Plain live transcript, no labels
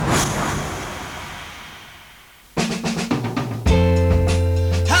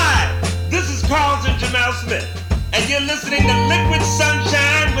and you're listening to Liquid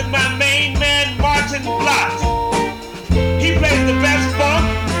Sunshine with my main man, Martin Blott. He plays the best funk,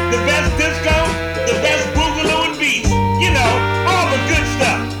 the best disco, the best boogaloo and beats. You know, all the good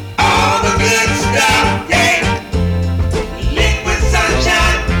stuff. All the good stuff, yeah. Liquid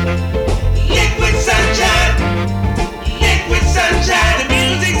Sunshine, Liquid Sunshine, Liquid Sunshine. The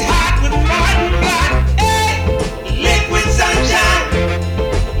music's hot with Martin Blott. Hey, Liquid Sunshine,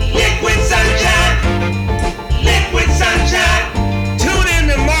 Liquid Sunshine, Liquid Sunshine. Tune in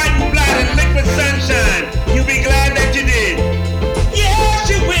to Martin Blott and Liquid Sunshine. You'll be glad that you did. Yes,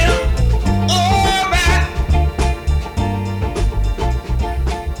 you will. All right.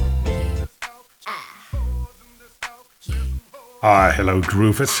 Hi, hello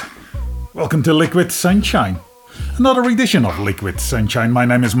groovers. Welcome to Liquid Sunshine. Another edition of Liquid Sunshine. My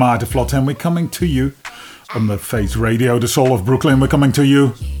name is Maarten Vlot and we're coming to you on the Face Radio, the soul of Brooklyn. We're coming to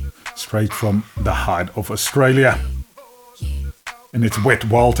you straight from the heart of Australia. And it's wet,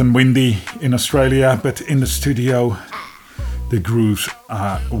 wild and windy in Australia, but in the studio the grooves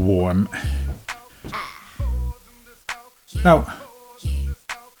are warm. Now,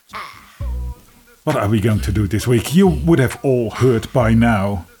 what are we going to do this week? You would have all heard by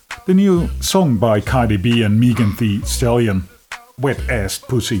now the new song by Cardi B and Megan Thee Stallion, Wet Ass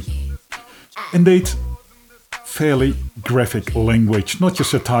Pussy. Indeed, fairly graphic language, not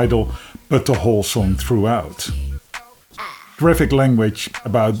just the title, but the whole song throughout. Graphic language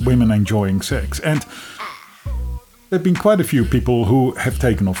about women enjoying sex. And there have been quite a few people who have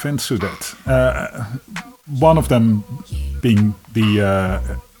taken offense to that. One of them being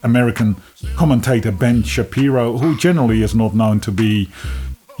the American commentator Ben Shapiro, who generally is not known to be,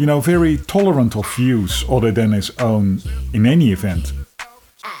 very tolerant of views other than his own in any event.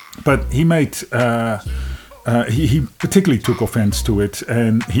 But he made, he particularly took offense to it,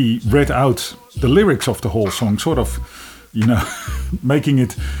 and he read out the lyrics of the whole song, sort of, making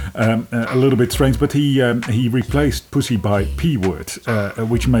it a little bit strange. But he replaced pussy by P-word,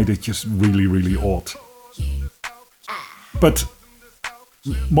 which made it just really, really odd. But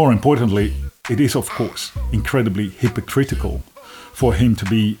more importantly, it is of course incredibly hypocritical for him to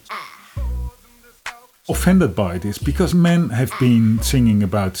be offended by this, because men have been singing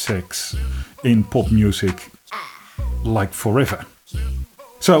about sex in pop music like forever.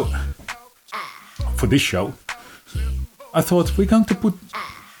 So, for this show, I thought we're going to put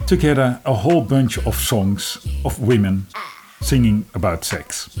together a whole bunch of songs of women singing about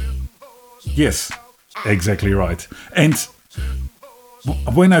sex. Yes, exactly right. And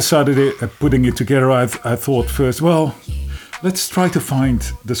when I started putting it together, I thought first, well, let's try to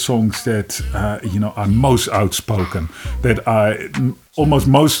find the songs that are most outspoken, that are almost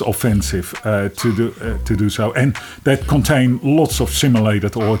most offensive to do so, and that contain lots of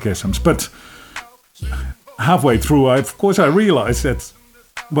simulated orgasms. But halfway through, I realized that,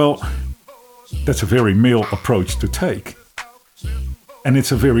 well, that's a very male approach to take. And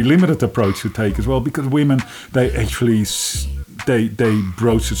it's a very limited approach to take as well, because women, they actually they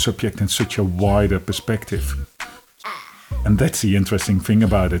broach the subject in such a wider perspective. And that's the interesting thing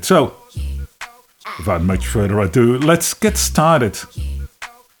about it. So, without much further ado, let's get started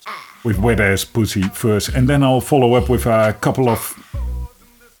with Wet Ass Pussy first, and then I'll follow up with a couple of,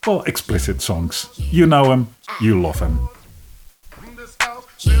 well, explicit songs. You know them, you love them.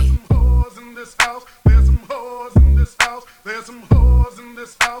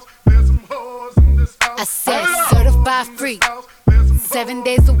 I said certified free, 7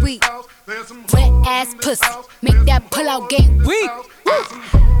 days a week. Wet ass pussy, make that pull out game weak.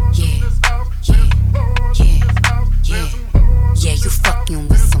 Yeah, you fucking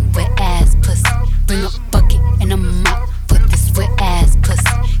with some wet ass pussy. Bring a bucket and a mop for this wet ass pussy.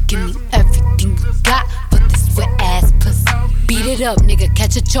 Give me everything you got for this wet ass pussy. Beat it up, nigga,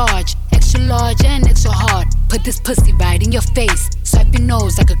 catch a charge. Extra large and extra hard. Put this pussy right in your face. Swipe your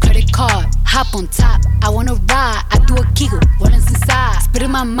nose like a credit card. Hop on top, I wanna ride. I do a kegel, what is inside? Spit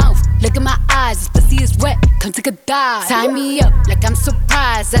in my mouth, look in my eyes. This pussy is wet, come take a dive. Tie me up like I'm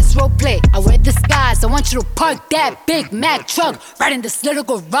surprised, that's roleplay. I wear disguise, I want you to park that Big Mac truck right in this little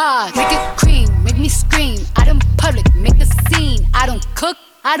garage. Make it cream, make me scream. Out in public, make a scene. I don't cook,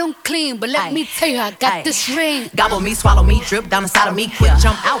 I don't clean, but let me tell you, I got this ring. Gobble me, swallow me, drip down inside of me. Quick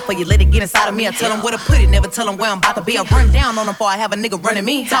jump out for you, let it get inside of me. I tell them where to put it, never tell them where I'm about to be. I run down on them before I have a nigga running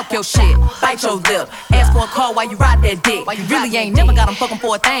me. Talk your shit, bite your lip. Ask for a call while you ride that dick. You really ain't never got him fucking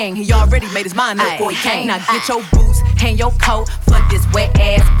for a thing. He already made his mind up before he came. Now get your boots, hang your coat for this wet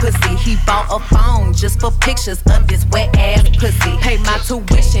ass pussy. He bought a phone just for pictures of this wet ass pussy. Pay my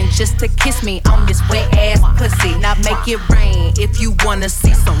tuition just to kiss me on this wet ass pussy. Now make it rain if you wanna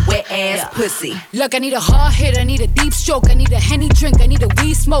see some wet ass pussy. Look, I need a hard hit, I need a deep stroke, I need a Henny drink, I need a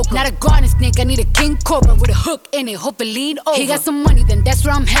weed smoke. Not a garden snake, I need a king cobra with a hook in it, hope it lead over. He got some money, then that's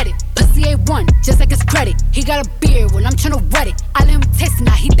where I'm headed. Pussy A1, just like his credit. He got a beard, well I'm tryna wet it. I let him taste it,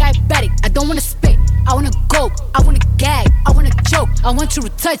 now he diabetic. I don't wanna spit, I wanna go, I wanna gag, I wanna choke. I want you to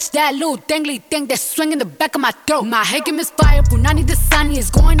touch that little dangly thing that's swinging the back of my throat. My head is fire, Brunani Dasani is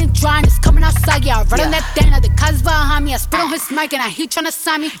going and drying, it's coming outside. Yeah, I run on that thing, now the cuz behind me. I spit on his mic and he tryna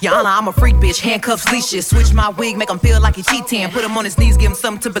sign me. Your Honor, I'm a freak bitch, handcuffs, leashes. Switch my wig, make him feel like he cheating. Put him on his knees, give him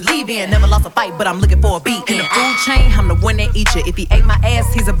something to believe in. Never lost a fight, but I'm looking for a beat. In the food chain, I'm the one that eat you. If he ate my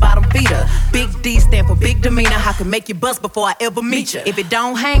ass, he's a bottom feeder. Big D stand for big demeanor. I can make you bust before I ever meet you. If it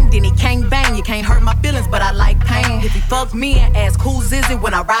don't hang, then he can't bang. You can't hurt my feelings, but I like pain. If he fuck me and ask who's is it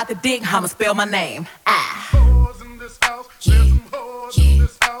when I ride the dick, I'ma spell my name.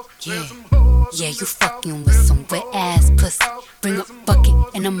 Yeah, you fucking with some wet ass pussy. Bring a bucket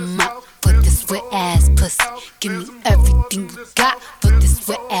and a mop for this wet ass pussy. Give me everything you got for this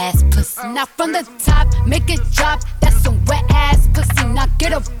wet ass pussy. Now from the top, make it drop. That's some wet ass pussy. Now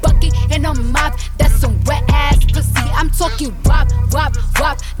get a bucket and a mop. That's some wet ass pussy. I'm talking wop, wop,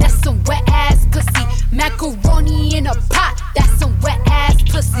 wop. That's some wet ass pussy. Macaroni in a pot. That's some wet ass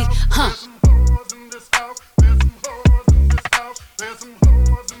pussy, huh?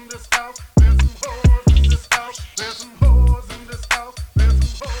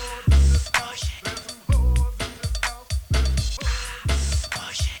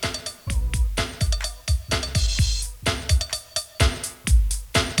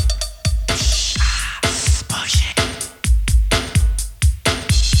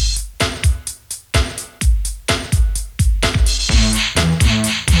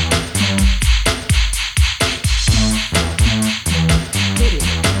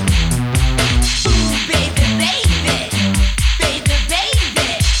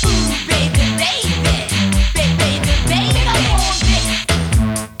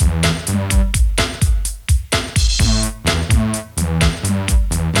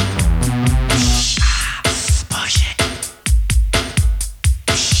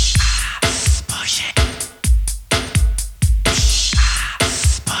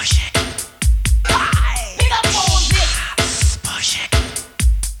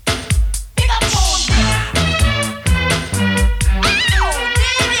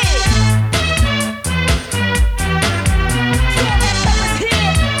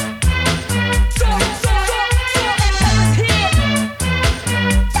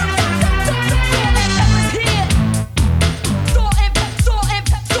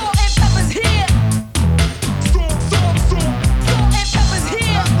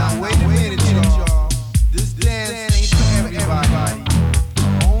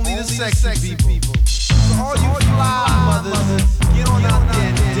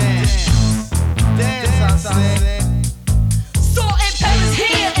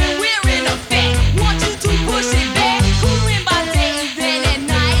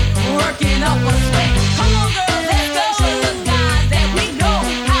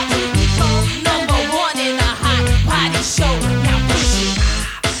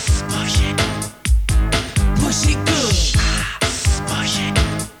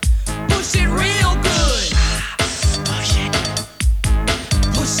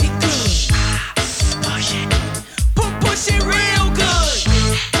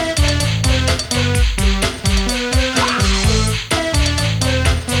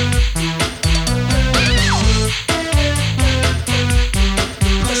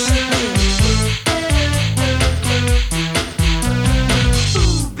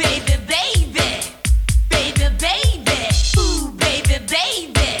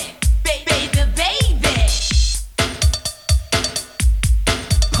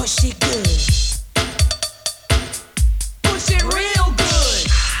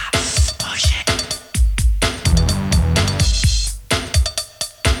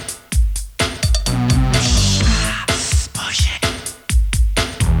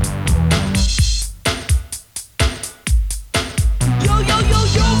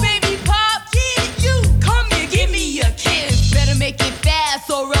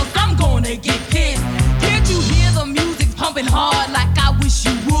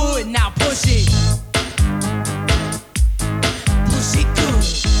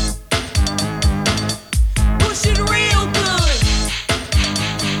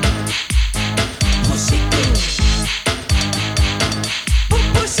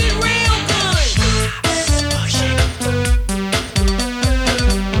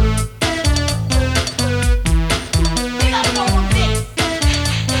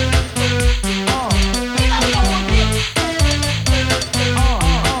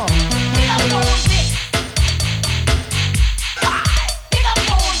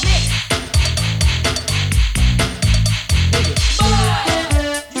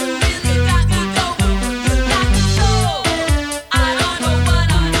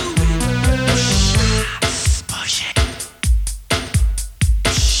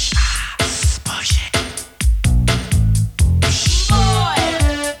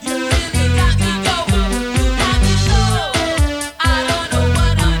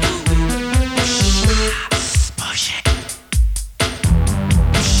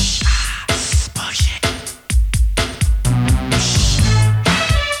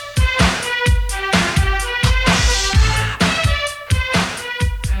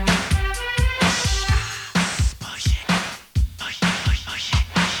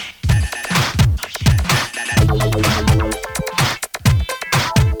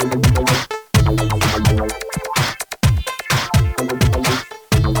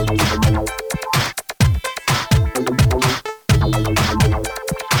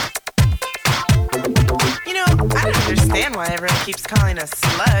 calling us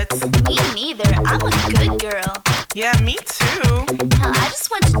sluts. Me neither. I'm a good girl. Yeah, me too. Hell, I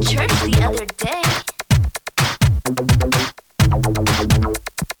just went to church the other day.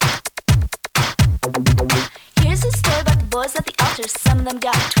 Here's a story about the boys at the altar. Some of them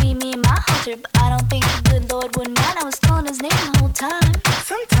got between me and my halter, but I don't think the good Lord would mind. I was calling his name the whole time.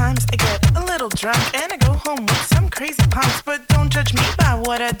 Sometimes I get a little drunk and I go home with some crazy punks. But don't judge me by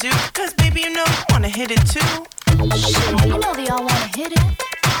what I do, cause baby, you know you wanna hit it too. Shit, you know they all wanna hit it.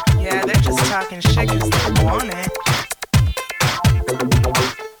 Yeah, they're just talking shit cause they want it.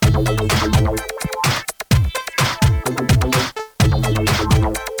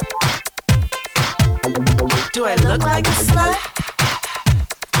 Do I look like a slut?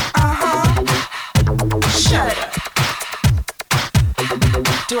 Uh-huh. Shut up.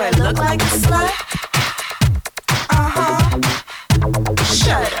 Do I look like a slut? Uh-huh.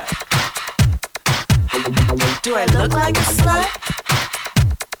 Shut up. Do I look like a slut?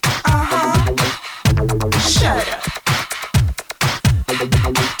 Uh-huh. Shut up.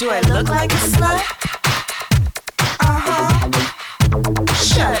 Do I look like a slut? Uh-huh.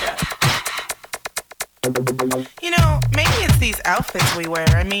 Shut up. You know, maybe it's these outfits we wear.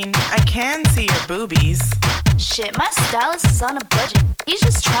 I mean, I can see your boobies. Shit, my stylist is on a budget. He's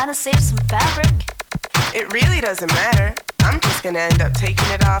just trying to save some fabric. It really doesn't matter. I'm just gonna end up taking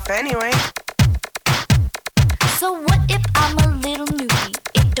it off anyway. So what if I'm a little newbie?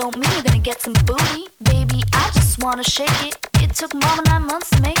 It don't mean you're gonna get some booty. Baby, I just wanna shake it. It took Mama 9 months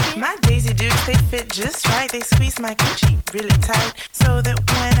to make it. My Daisy Dukes, they fit just right. They squeeze my coochie really tight, so that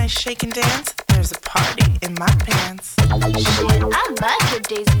when I shake and dance, there's a party in my pants. Shit, I like your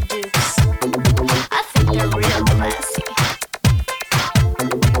Daisy Dukes. I think they're real classy.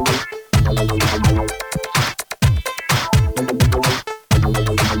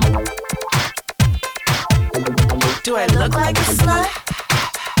 Do I look like a slut?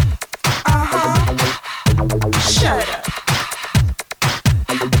 Uh-huh. Shut up.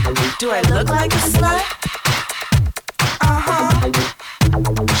 Do I look like a slut? Uh-huh.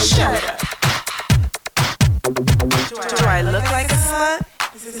 Shut up. Do I look like a slut?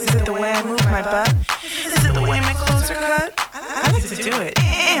 Is it the way I move my butt? Is it the way my clothes are cut? I like to do it.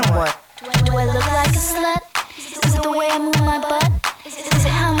 And what? Do I look like a slut? Is it the way I move my butt? Is it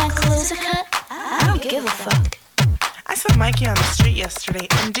how my clothes are cut? I don't give a fuck. I saw Mikey on the street yesterday,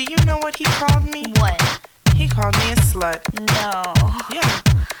 and do you know what he called me? What? He called me a slut. No. Yeah.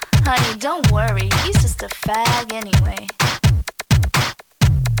 Honey, don't worry. He's just a fag anyway.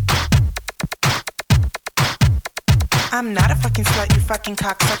 I'm not a fucking slut, you fucking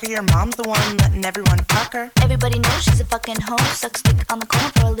cocksucker. Your mom's the one letting everyone fuck her. Everybody knows she's a fucking hoe. Suck stick on the corner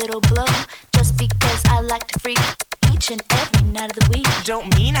for a little blow. Just because I like to freak each and every night of the week.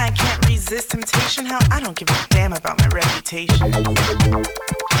 Don't mean I can't resist temptation. Hell, I don't give a damn about my reputation.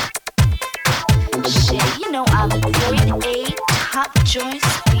 Shit, you know I'm grade A, top joint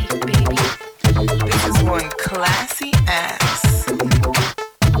speed, baby. This is one classy ass.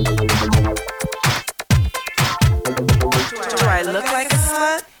 Do I look like a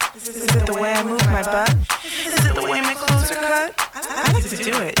slut? Is it the way I move my butt? Is it the way my clothes are cut? I like to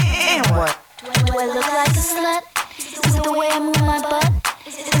do it. And what? Do I look like a slut? Is it the way I move my butt?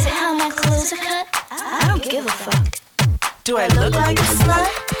 Is it how my clothes are cut? I don't give a fuck. Do I look like a slut?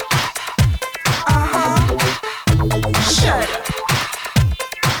 Uh-huh. Shut up.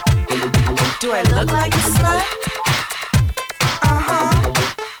 Do I look like a slut? Uh-huh.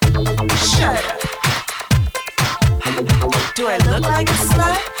 Shut up. Do I look like a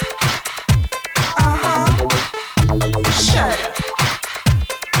slut? Uh-huh. Shut up.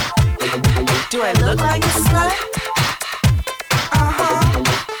 Do I look like a slut? Uh-huh.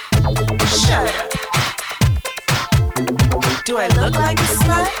 Shut up. Do I look like a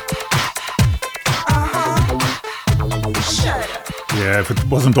slut? Uh-huh. Shut up. Yeah, if it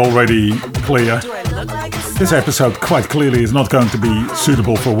wasn't already clear, Do I look like a slut? this episode quite clearly is not going to be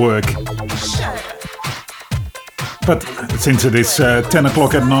suitable for work. Shut up. But since it is 10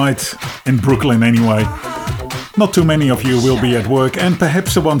 o'clock at night, in Brooklyn anyway, not too many of you will be at work, and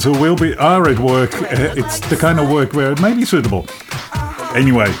perhaps the ones who are at work, it's the kind of work where it may be suitable.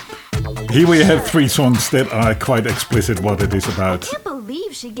 Anyway, here we have 3 songs that are quite explicit what it is about. I can't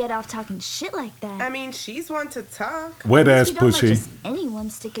believe she'd get off talking shit like that. I mean, she's one to talk. Wet Ass You don't let Pussy, just anyone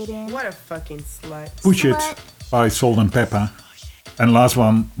stick it in. What a fucking slut. Push It by Salt and Pepper. And last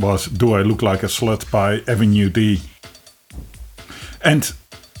one was Do I Look Like a Slut by Avenue D. And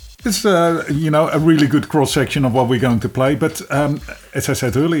it's, a really good cross-section of what we're going to play. But as I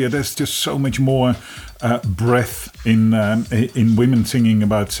said earlier, there's just so much more breadth in women singing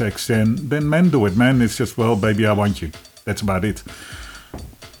about sex than men do it. Men, it's just, well, baby, I want you. that's about it.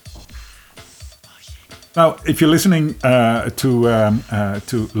 Now, if you're listening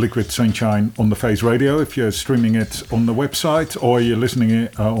to Liquid Sunshine on the Face Radio, if you're streaming it on the website or you're listening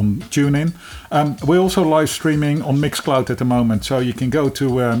it on TuneIn, we're also live streaming on Mixcloud at the moment. So you can go to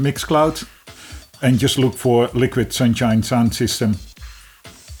Mixcloud and just look for Liquid Sunshine Sound System.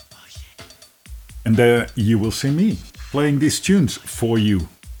 And there you will see me playing these tunes for you.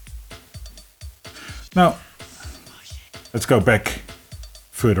 Now, let's go back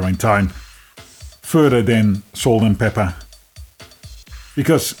further in time. Further than Salt and Pepper.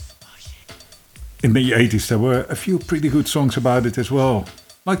 Because in the 80s there were a few pretty good songs about it as well.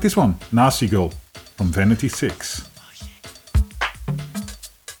 Like this one, Nasty Girl from Vanity 6.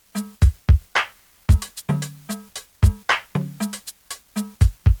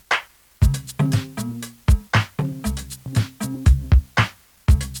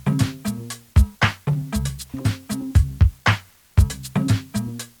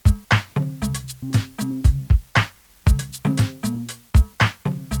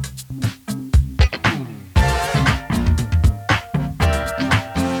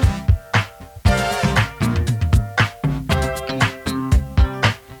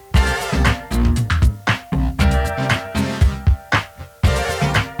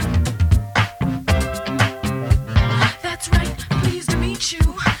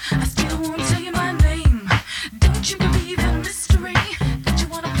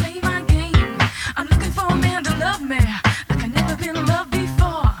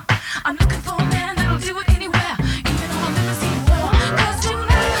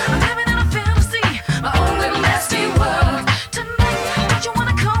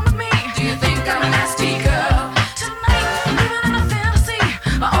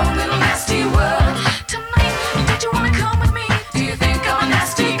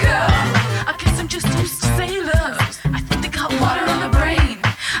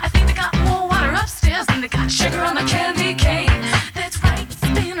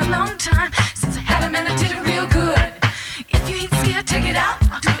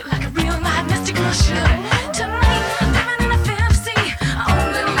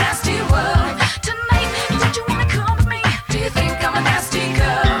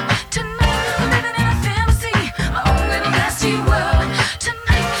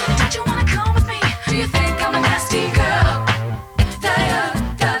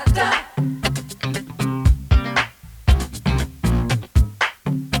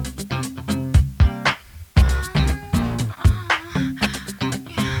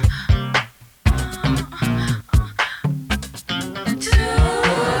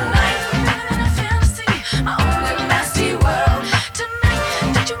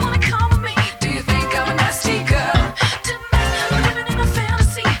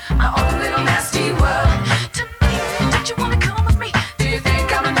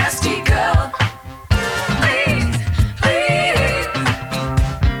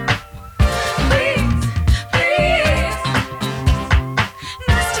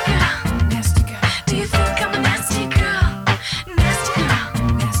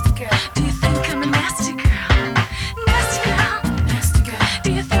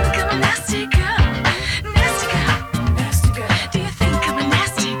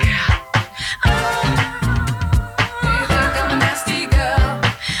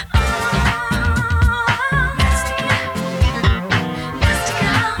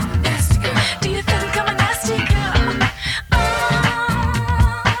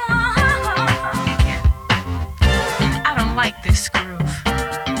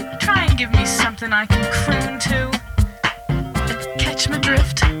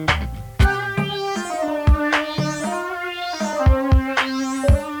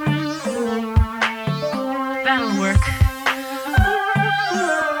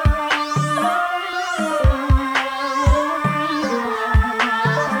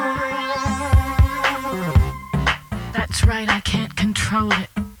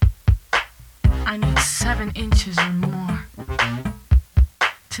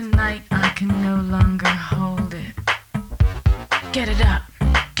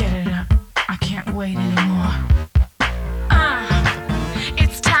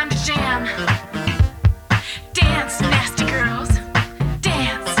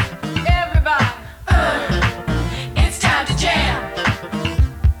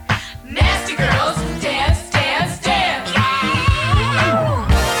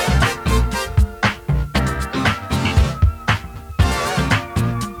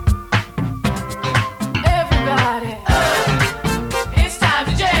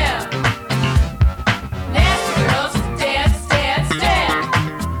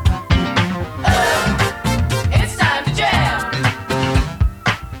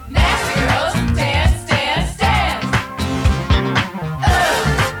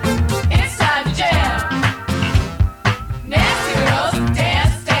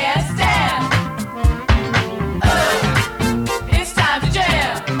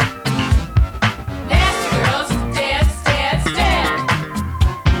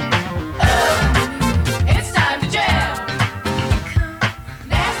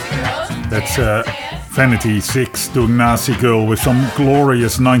 Vanity 6 doing Nasty Girl with some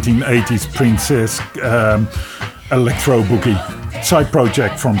glorious 1980s Princess electro boogie. Side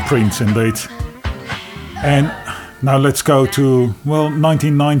project from Prince indeed. And now let's go to, well,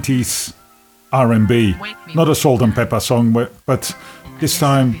 1990s R&B. Not a Salt and Pepper song, but this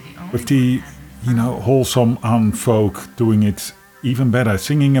time with the, wholesome folk doing it even better,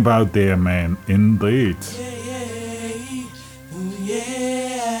 singing about their man, indeed.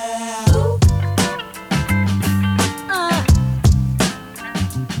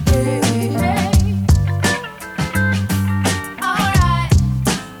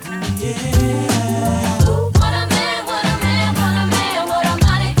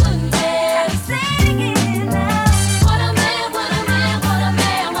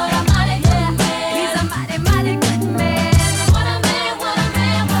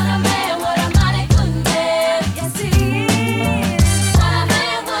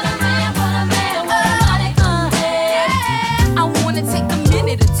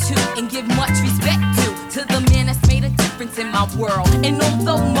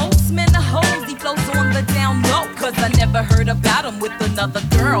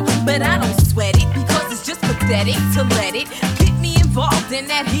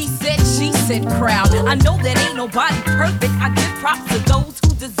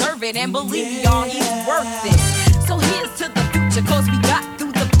 And believe me, y'all, he's worth it. So here's to the future, cause we got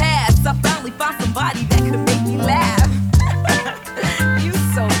through the past. I finally found somebody that could make me laugh. You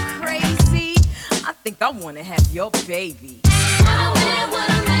so crazy. I think I wanna have your baby.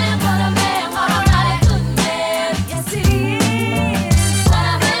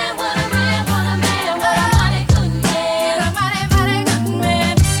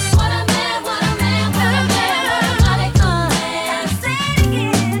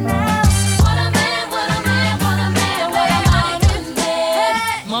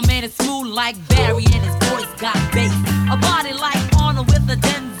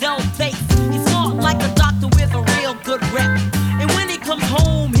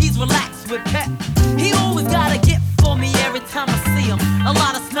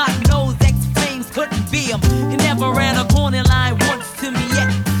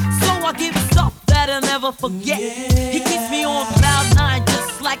 Forget. He keeps me on cloud 9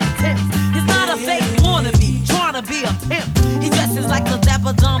 just like a tip. He's not a fake wannabe, trying to be a pimp. He dresses like a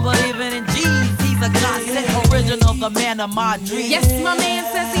dapper dumb, but even in jeans, he's a godsend original, the man of my dreams. Yes, my man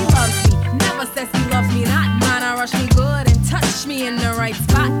says he loves me, never says he loves me not. Mine, I rush me good and touch me in the right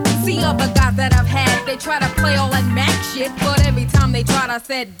spot. See other guys that I've had, they try to play all that Mac shit, but every time they tried, I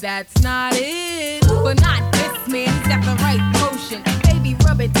said that's not it. But not this man, he's got the right potion.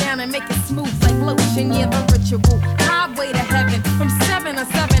 Rub it down and make it smooth like lotion. Yeah, the ritual highway to heaven. From 7 to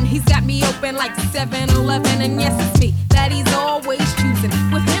 7, he's got me open like 7-Eleven. And yes, it's me that he's always choosing.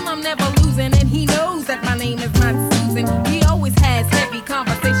 With him, I'm never losing, and he knows that my name is not Susan. He always has heavy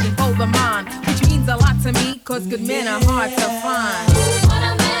conversation for the mind, which means a lot to me, cause good men are hard to find. What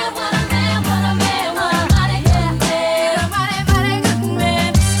a man, what a man, what a man, what a mighty good man. What a mighty, mighty good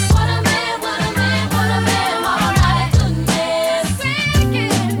man. What a man, what a man, what a man, what a mighty good man. Say it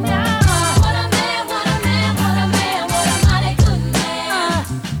again now. What a man, what a man, what a man, what a mighty good man.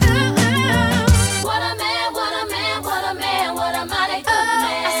 What a man, what a man, what a man, what a mighty good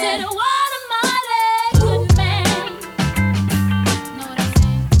man. I said, what a mighty good man. Know what I'm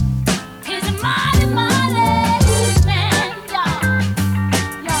saying? He's a mighty, mighty good man, y'all.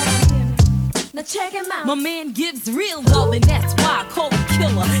 Y'all don't hear me. Now check him out. My man gives real love, and that's why I call him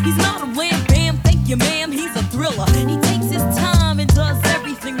killer. He's not a wham bam, thank you ma'am, he's a thriller. He takes his time and does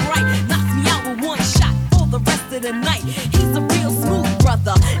everything right. Knocks me out with one shot for the rest of the night. He's a real smooth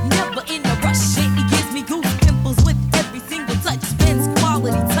brother, never in a rush shit. He gives me goose pimples with every single touch. Spends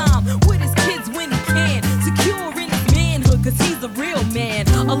quality time with his kids when he can. Secure in his manhood, cause he's a real man.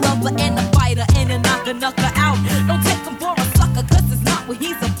 A lover and a fighter and a knocker out. Don't take him for a sucker, cause it's not what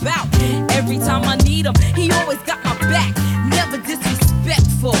he's about. Every time I need him, he always got my back. Never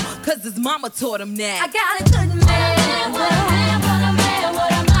disrespectful, cause his mama taught him that. I got a good man. What a man, what a man,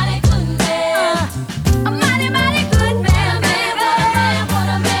 what a mighty good man. A mighty, mighty good man, baby. What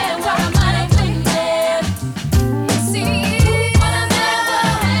a man, what a mighty good man. See, what a man,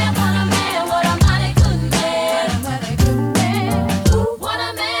 what a man, what a mighty good man. What a mighty good man. What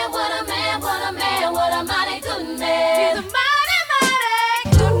a man, what a man, what a man, what a mighty good man. He's a mighty, mighty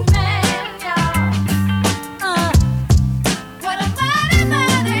good man, y'all. What a mighty,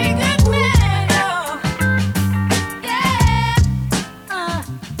 mighty good man, y'all. Yeah.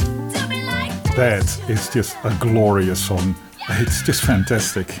 Do me like that. That is just a glorious song. It's just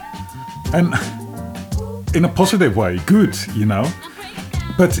fantastic. And in a positive way, good, you know.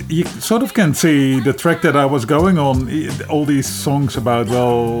 But you sort of can see the track that I was going on, all these songs about,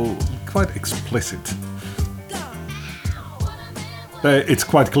 well, quite explicit. It's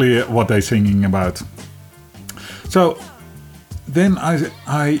quite clear what they're singing about. So then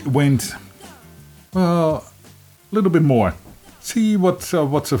I went, well, a little bit more. See what's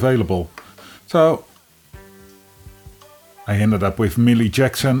available. So I ended up with Millie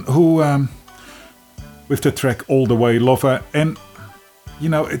Jackson, who, with the track All the Way Lover, and you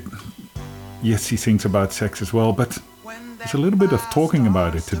know, yes, he sings about sex as well, but there's a little bit of talking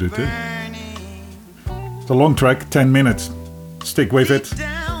about it to do too. It's a long track, 10 minutes. Stick with it.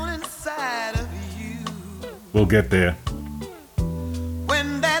 We'll get there.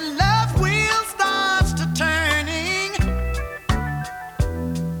 When that love wheel starts to turning,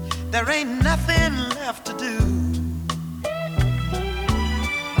 there ain't nothing left to do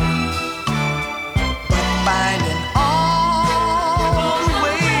but finding all the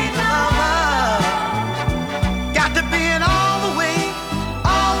way lover. Got to be an all the way,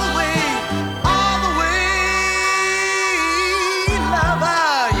 all the way, all the way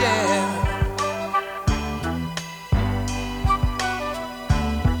lover, yeah.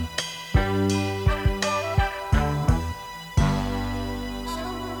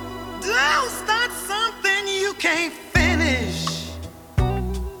 Don't start something you can't finish.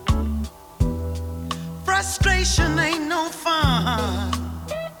 Frustration ain't no fun.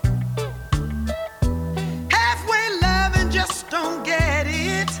 Halfway loving, just don't get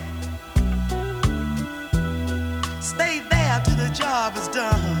it. Stay there till the job is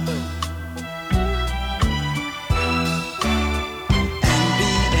done. And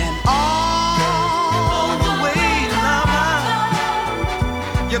be an all the way lover.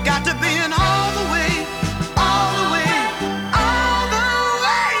 You got to be an all the way, all the way, all the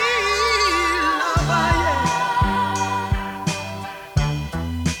way lover, yeah.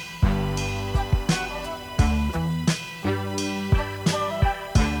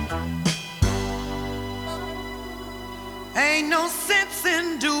 Ain't no sense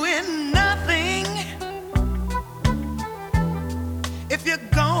in doing nothing if you're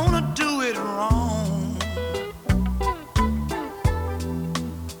gonna do it wrong.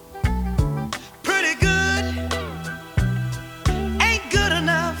 Pretty good ain't good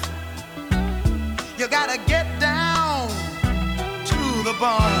enough. You gotta get down to the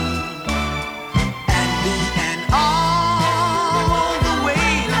bone and be an all the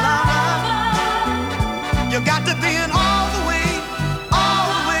way lover. You got to be an all the way, all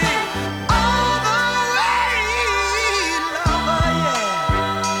the way, all the way lover, yeah.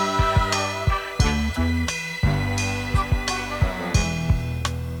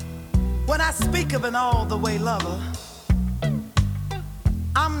 When I speak of an all the way lover,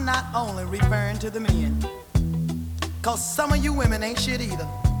 I'm not only referring to the men, 'cause some of you women ain't shit either.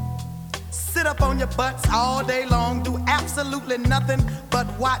 Sit up on your butts all day long, do absolutely nothing but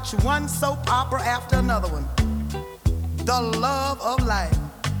watch one soap opera after another one. The love of life.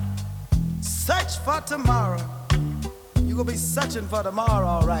 Search for tomorrow. You gonna be searching for tomorrow,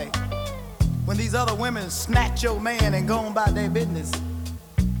 all right, when these other women snatch your man and go on about their business.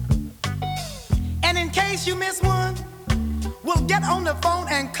 And in case you miss one, we'll get on the phone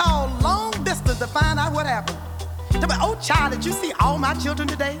and call long distance to find out what happened. Tell me, oh child, did you see all my children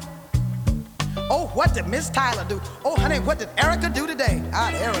today? Oh, what did Miss Tyler do? Oh, honey, what did Erica do today?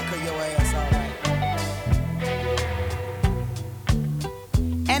 I'd Erica your ass, all right.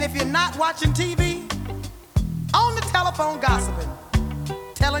 And if you're not watching TV, on the telephone gossiping,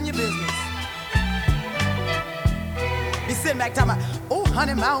 telling your business. Be sitting back talking about, oh,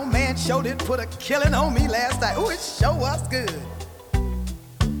 honey, my old man sure did put a killing on me last night. Oh, it sure was good.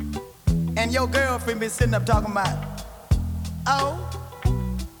 And your girlfriend be sitting up talking about, oh,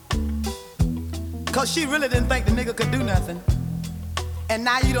 'cause she really didn't think the nigga could do nothing. And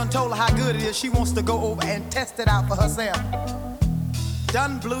now you done told her how good it is. She wants to go over and test it out for herself.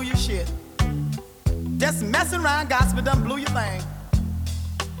 Done blew your shit. Just messing around gossiping done blew your thing.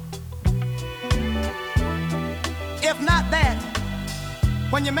 If not that,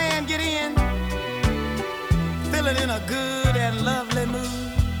 when your man get in, feeling in a good and lovely mood,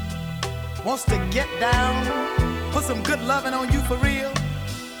 wants to get down, put some good loving on you for real,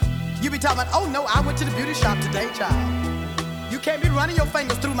 you be talking about, oh no, I went to the beauty shop today, child. You can't be running your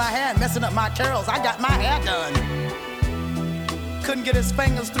fingers through my hair and messing up my curls. I got my hair done. Couldn't get his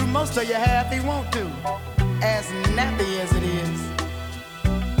fingers through most of your hair if he want to, as nappy as it is.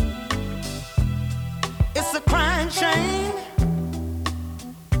 It's a crying shame,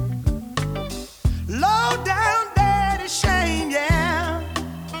 low down dirty shame, yeah.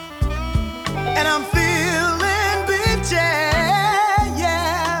 And I'm feeling bitchy, yeah.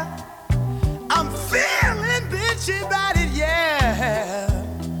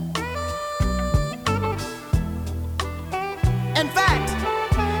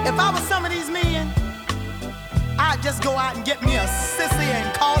 If I was some of these men, I'd just go out and get me a sissy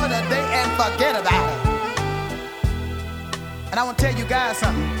and call it a day and forget about it. And I want to tell you guys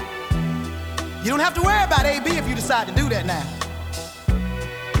something. You don't have to worry about AB if you decide to do that now.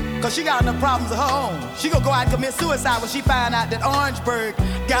 Cause she got enough problems of her own. She gonna go out and commit suicide when she find out that Orangeburg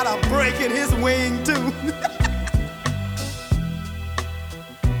got a break in his wing too.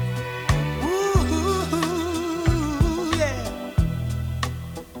 Ooh, yeah.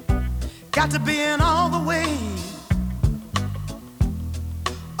 Got to be in all the way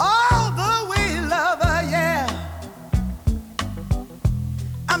lover, yeah.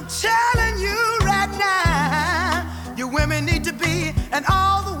 I'm telling you right now, you women need to be an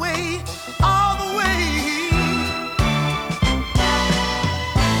all the way, all the way.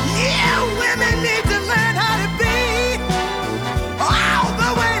 Yeah, women need to learn how to be all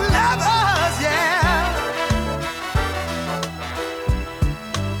the way lovers, yeah.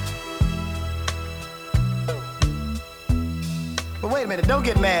 But wait a minute, don't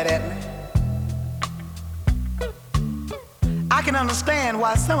get mad at me. I can understand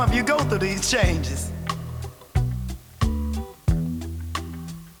why some of you go through these changes.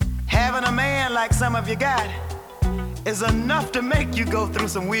 Having a man like some of you got is enough to make you go through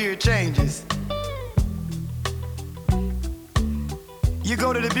some weird changes. You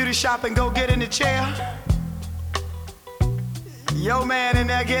go to the beauty shop and go get in the chair. Your man in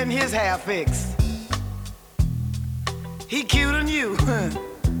there getting his hair fixed. He cute than you.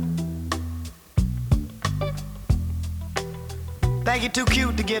 Think you're too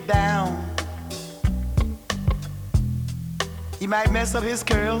cute to get down. You might mess up his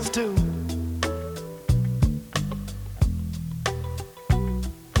curls too.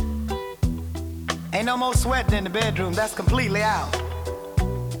 Ain't no more sweating in the bedroom, that's completely out.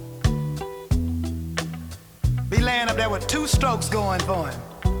 Be laying up there with 2 strokes going for him.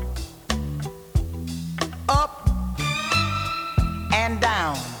 Up and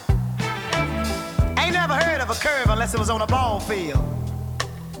down. Ain't never heard of a curve unless it was on a ball field.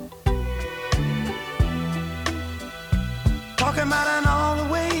 Talking about an all the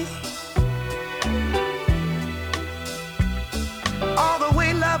way. All the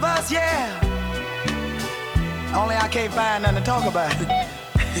way lovers, yeah. Only I can't find nothing to talk about.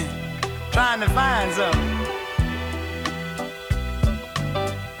 Trying to find something.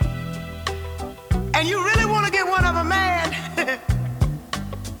 And you really want to get one of a man?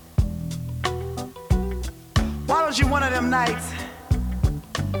 Why don't you one of them nights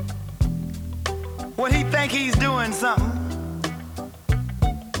when he think he's doing something,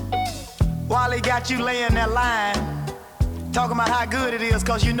 while he got you laying there lying, talking about how good it is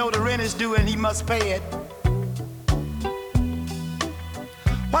cause you know the rent is due and he must pay it.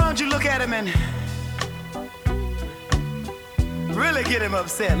 Why don't you look at him and really get him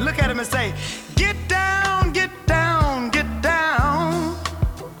upset? Look at him and say, get down, get down, get down,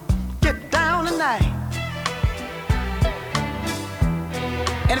 get down tonight.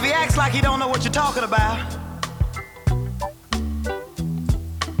 And if he acts like he don't know what you're talking about,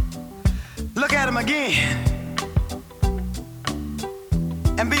 look at him again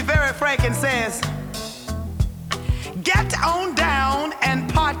and be very frank and says, get on down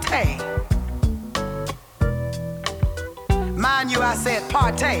and partay. Mind you, I said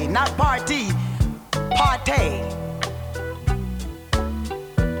partay, not party, partay.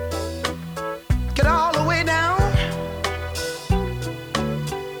 Get all the way down.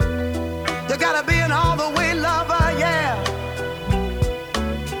 You gotta be an all the way lover, yeah.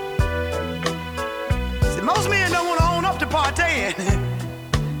 See, most men don't want to own up to partaying.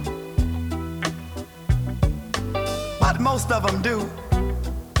 But most of them do,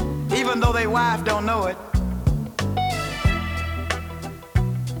 even though their wife don't know it.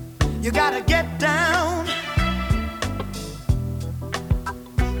 You gotta get down,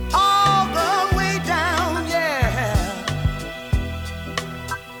 all the way down, yeah.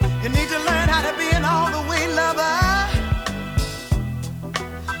 You need to learn how to be an all the way lover,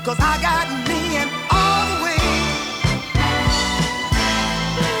 cause I got me an all the way.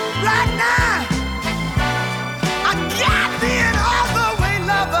 Right now, I got me an all the way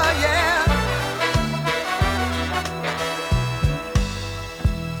lover, yeah.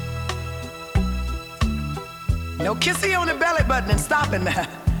 No kissy on the belly button and stopping now.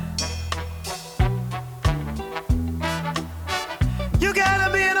 You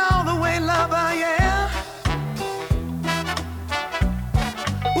gotta be an all the way lover, yeah.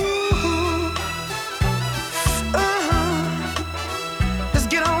 Ooh, let's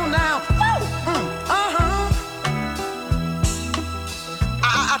get on now.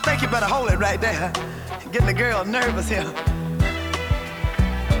 I think you better hold it right there. Getting the girl nervous here.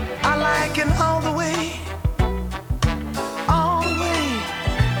 like an all the way, all the way,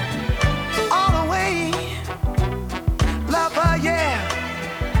 all the way. Lover, yeah.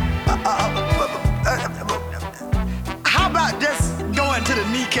 How about just going to the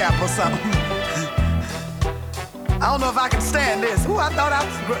kneecap or something? I don't know if I can stand this. Ooh, I thought I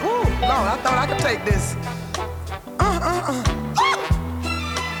was, ooh, Lord, I thought I could take this.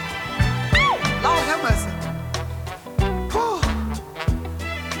 Lord have mercy. Whew.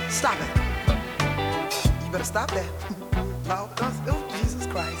 Stop it. You better stop that. Lord, oh, Jesus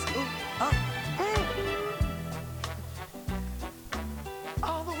Christ. Ooh,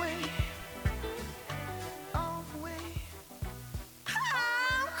 all the way. All the way.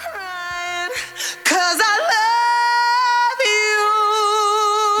 I'm crying 'cause I love you.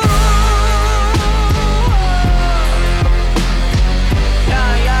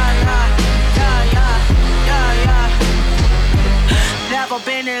 Never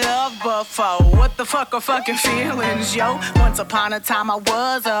been in love before. What the fuck are fucking feelings, yo? Once upon a time I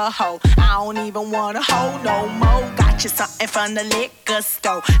was a hoe. I don't even wanna hoe no more. Got you something from the liquor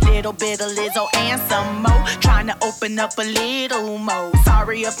store. Little bit of Lizzo and some more. Trying to open up a little more.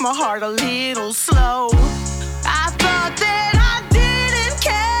 Sorry if my heart a little slow. I thought that I didn't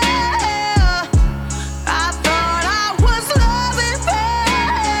care. I thought I was loving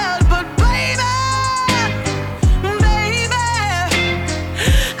bad. But baby,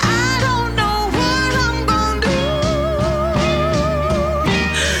 I don't know what I'm gonna do.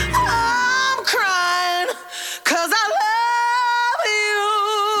 I'm crying 'cause I love you.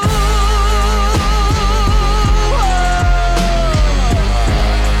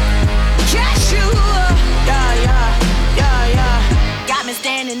 Yes, you. Yeah. Got me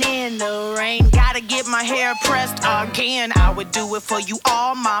standing in the rain. Gotta get my hair pressed again. I would do it for you,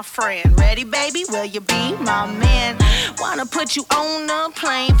 all my friend. Ready, baby? Will you be my man? Wanna put you on a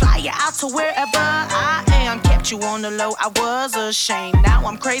plane, fly you out to wherever I am. Kept you on the low, I was ashamed. Now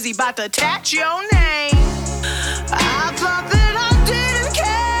I'm crazy about to attach your name. I thought that I didn't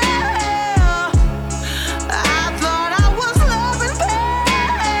care. I thought I was loving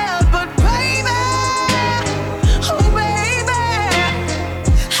bad, but baby, oh baby,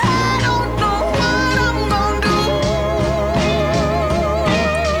 I don't know what I'm gonna do.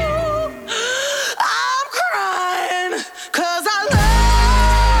 I'm crying 'cause I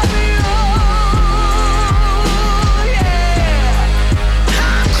love you. Yeah,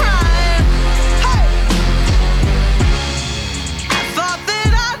 I'm crying. Hey, I thought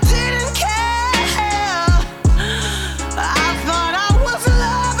that I didn't care. I thought I was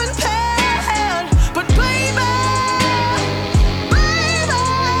loving bad, but baby,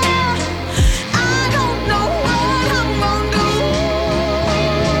 I don't know what I'm gonna do.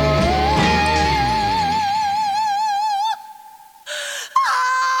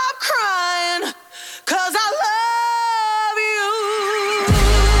 I'm crying 'cause I love you.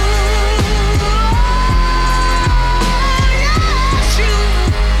 Yes, you.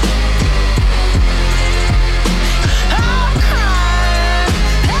 I'm crying.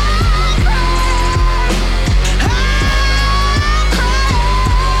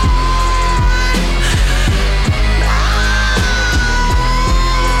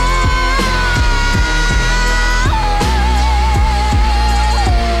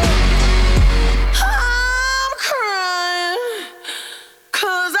 I'm crying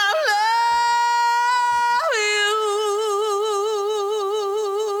 'cause I love you.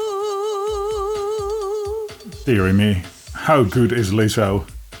 Dearie me, how good is Lizzo?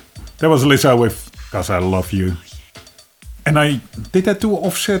 That was Lizzo with 'Cause I Love You. And I did that to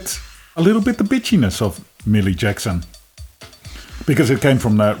offset a little bit the bitchiness of Millie Jackson. Because it came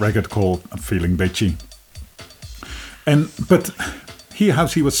from that record called Feeling Bitchy. But hear how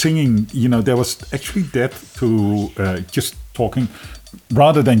she was singing, you know, there was actually depth to just talking,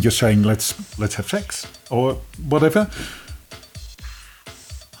 rather than just saying let's have sex or whatever.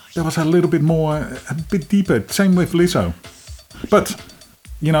 There was a little bit more, a bit deeper. Same with Lizzo. But,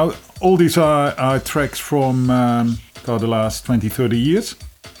 you know, all these are tracks from the last 20, 30 years.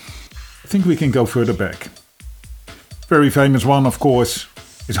 I think we can go further back. Very famous one, of course,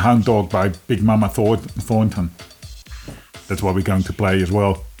 is Hound Dog by Big Mama Thornton. That's what we're going to play as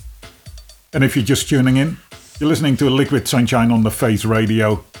well. And if you're just tuning in, you're listening to Liquid Sunshine on the Face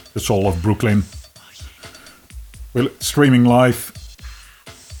Radio, the soul of Brooklyn. We're streaming live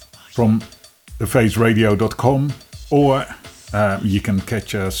from thefaceradio.com, or you can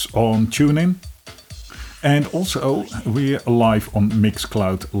catch us on TuneIn. And also, we're live on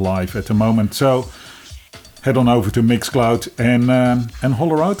Mixcloud Live at the moment. So head on over to Mixcloud and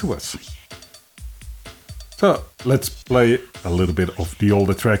holler out to us. So let's play a little bit of the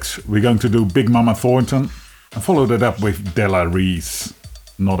older tracks. We're going to do Big Mama Thornton and follow that up with Della Reese.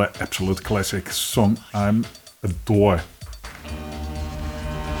 Another absolute classic song I adore.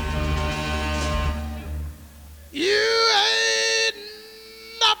 You ain't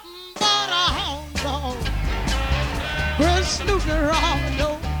nothing but a hound dog. We're snooping around,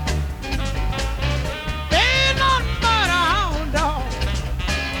 no. Ain't nothing but a hound dog.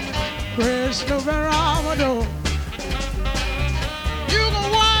 We're snooping around, no. You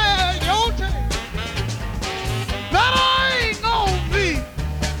can wag your tail, but I ain't gonna be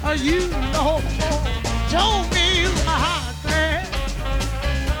a you no more. Show me a hot man.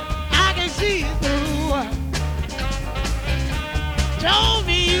 I can see it through. Show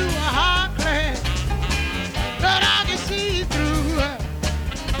me you a hot class that I can see through.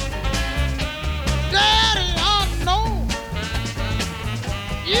 Daddy, I know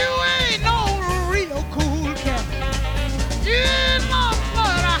you ain't no real cool cat. You ain't no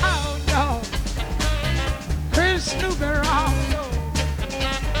but a hound dog. Chris snooping around, no.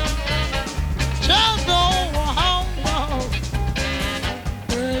 Just go a hound dog.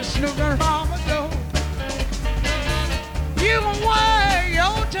 Chris snooping around, no. You can wag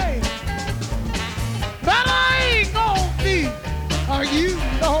your tail, but I ain't gonna be you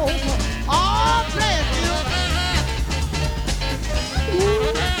no more. Oh, bless you.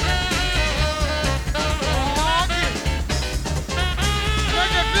 Ooh. Oh, yeah.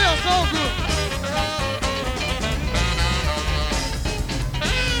 Make it feel so good.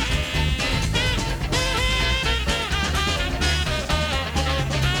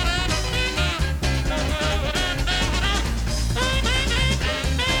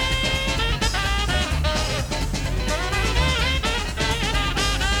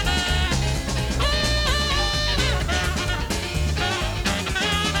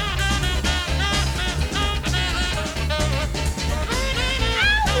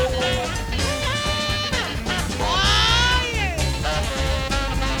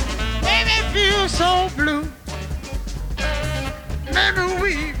 So blue, maybe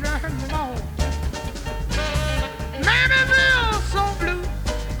we ran more. Maybe we're so blue,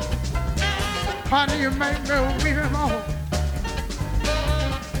 honey, you make me weep more.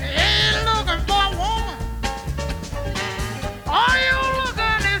 Ain't looking for a woman, all you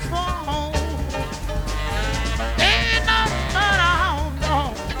looking is for a home. Ain't nothing but a hound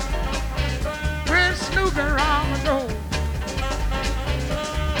dog, we're snooping around the door.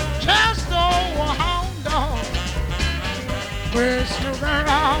 Just go a hound dog, we're snooping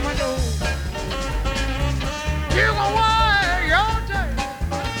around the door. You can wag your tail,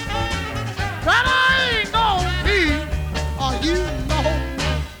 but I ain't gonna be you no more.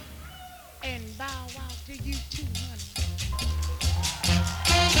 And bow wow to you too, honey.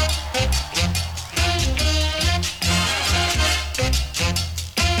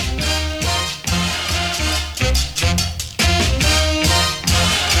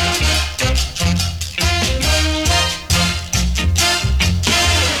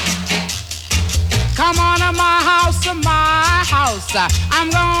 Come on to my house, I'm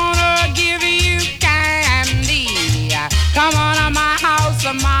gonna give you candy. Come on to my house,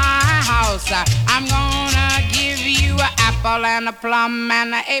 I'm gonna give you an apple and a plum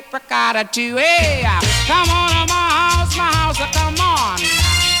and an apricot too. Hey, come on to my house, come on.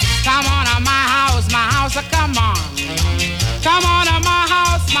 Come on to my house, come on. Come on to my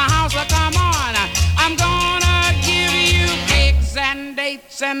house, come on. I'm gonna give you cakes and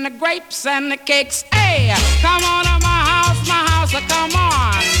dates and the grapes and the cakes. Hey, come on to my house, come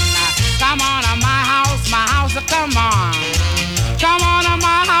on. Come on to my house, come on. Come on to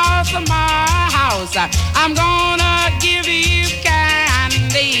my house, I'm gonna give you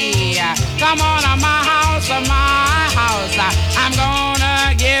candy. Come on to my house, I'm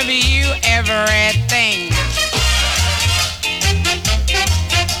gonna give you everything.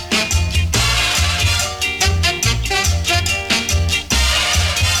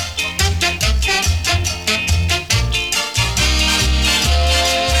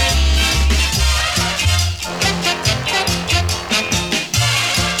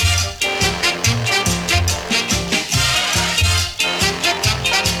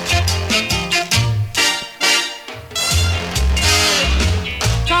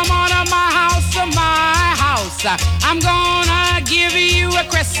 I'm gonna give you a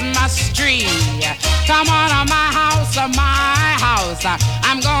Christmas tree. Come on to my house,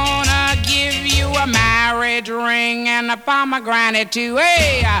 I'm gonna give you a marriage ring and a pomegranate too.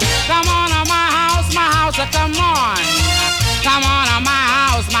 Hey, come on to my house, come on. Come on to my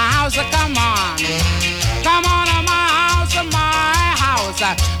house, come on. Come on to my house,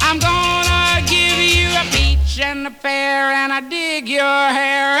 I'm gonna give you a peach and the fair, and I dig your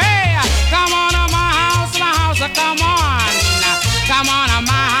hair. Hey, come on to my house, come on. Come on to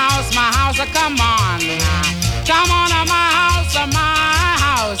my house, come on. Come on to my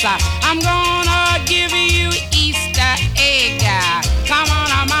house, I'm gonna give you Easter egg. Come on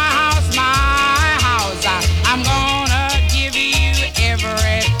to my house, I'm gonna give you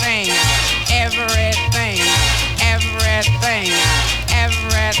everything, everything, everything,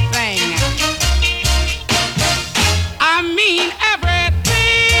 everything. I mean everything.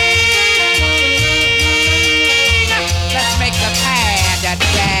 Let's make the pad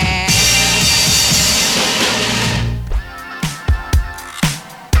dance.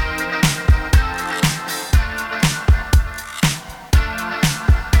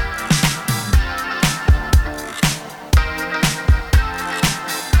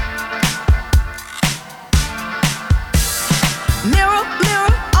 Mirror,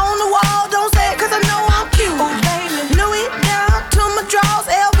 mirror on the wall, don't say it 'cause I know I'm cute. Oh, baby. Louis down to my drawers,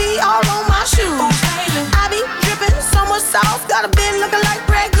 LV all on my shoes. Oh, baby. I be dripping so much sauce, got a bit looking like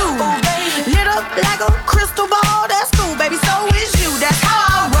Grey Goose. Oh, baby. Lit up like a crystal ball, that's cool, baby, so is you, that's how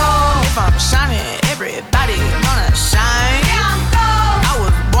I roll. If I'm shining, everybody gonna shine. Yeah, I'm gold. I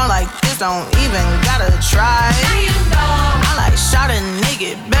was born like this, don't even gotta try. Now you know. I like shot a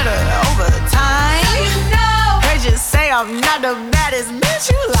nigga better over time. Now you know. They just say I'm not the baddest bitch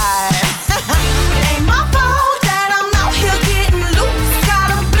you like. It ain't my fault that I'm out here getting loose.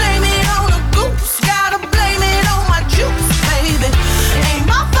 Gotta blame it on the goose. Gotta blame it on my juice, baby. It ain't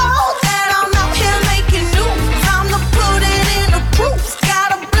my fault that I'm out here making news. I'm the put it in the proof.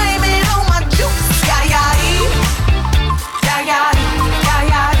 Gotta blame it on my juice. Yeah, yeah, yeah, yeah, yeah,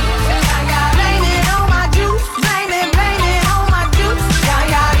 yeah, yeah. Blame it on my juice. Blame it on my juice. Yeah,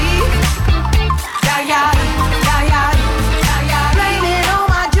 yeah, yeah, yeah, yeah. Blame it on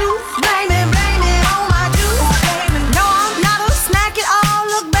my juice. Blame it on my juice. No, I'm not a snack at all.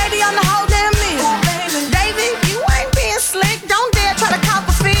 Look, baby, I'm the whole damn meal. David, you ain't being slick. Don't dare try to cop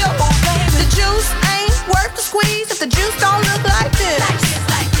a feel. The juice ain't worth the squeeze if the juice don't look like this.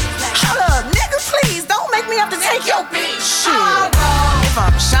 Hold up, nigga, please don't make me have to take your bitch. Shit. If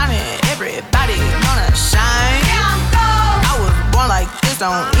I'm shining, everybody gonna shine. I was born like this,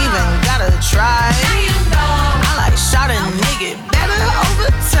 don't even gotta try. I like shot a nigga better over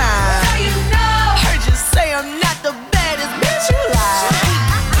time. Heard you say I'm not the baddest bitch you like.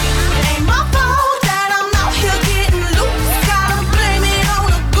 It ain't my fault that I'm out here getting loose. Gotta blame it on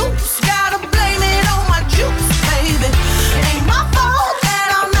the goose. Gotta blame it on my juice, baby. It ain't my fault that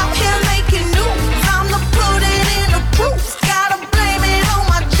I'm out here making news. I'm the put it in the proof. Gotta blame it on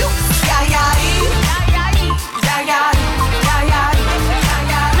my juice. Yeah, yeah, yeah, yeah, yeah, yeah, yeah,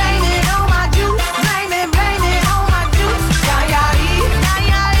 yeah. Blame it on my juice. Blame it on my juice. Yeah, yeah, yeah,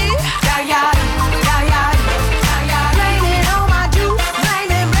 yeah, yeah, yeah, yeah, yeah. Blame it on my juice.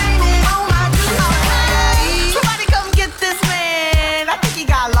 Blame it on my juice. Somebody come get this man. I think he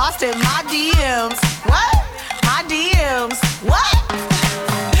got lost in my DMs. What? My DMs. What?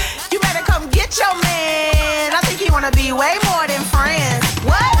 You better come get your man. I think he wanna be way more than friends.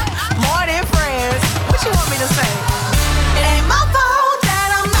 What? More than friends. What you want me to say? It ain't my fault that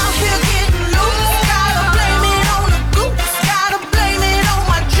I'm out here getting loose. Gotta blame it on the goose. Gotta blame it on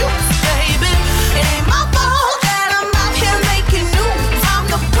my juice, baby. It ain't my fault that I'm out here making news. I'm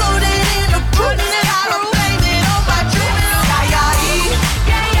the put it in the proof. Gotta blame it on my juice. Yeah, yeah,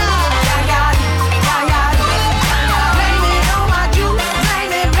 yeah, yeah, yeah, yeah, yeah. Blame it on my juice.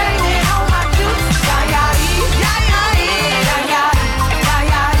 Blame it on my juice. Yeah, yeah, yeah, yeah, yeah, yeah,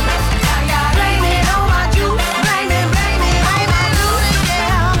 yeah, yeah. Blame it on my juice. Blame it on my juice.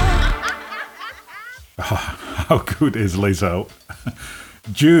 Yeah. How good is Lizzo?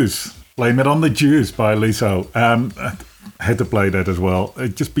 Juice. Blame It on the Juice by Lizzo. I had to play that as well.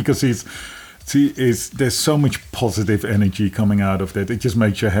 Just because there's so much positive energy coming out of that. It just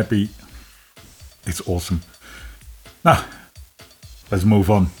makes you happy. It's awesome. Now, let's move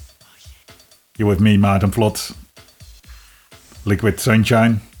on. You're with me, Maarten Vlot. Liquid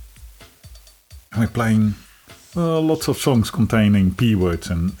Sunshine. And we're playing lots of songs containing P words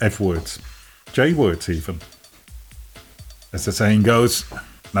and F words. J words even. As the saying goes.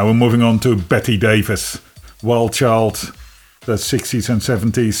 Now we're moving on to Betty Davis. Wild Child. The 60s and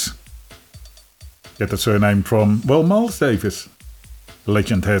 70s. Get the surname from, well, Miles Davis.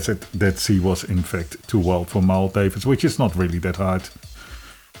 Legend has it that she was in fact too wild for Miles Davis, which is not really that hard.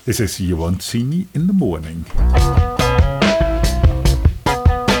 This is You Won't See Me in the Morning.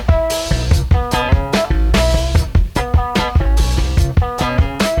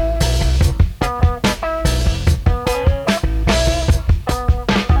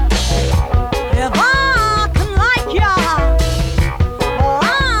 If I can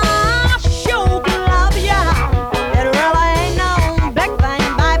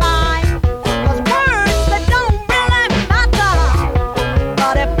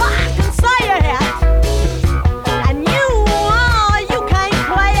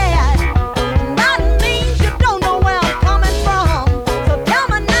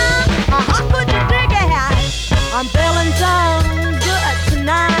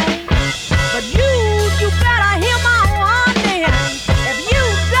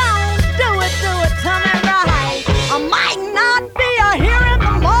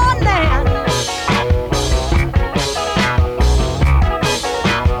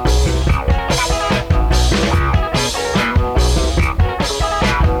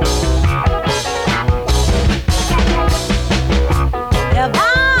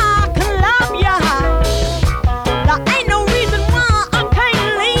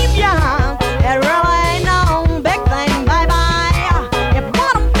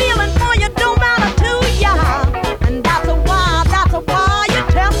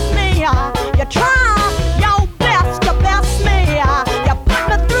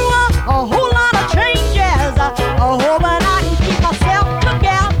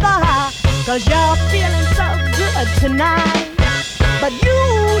night. But you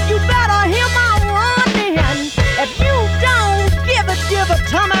better hear my warning. If you don't give it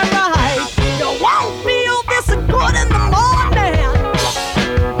to me right, you won't feel this good in the morning.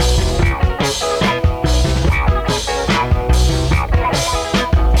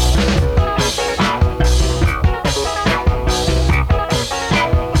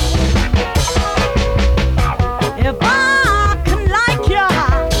 If I can like you,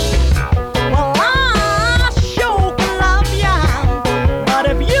 well, I sure can love you. But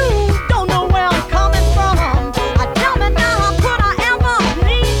if you don't know where I'm coming from, tell me now, could I ever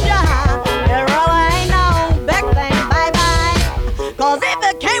please you? It really ain't no big thing, baby. 'Cause if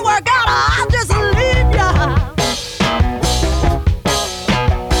it can't work out, I'll just leave you.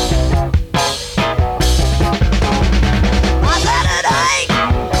 I said it ain't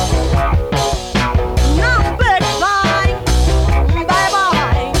no big thing, baby.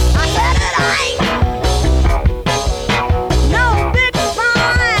 I said it ain't no big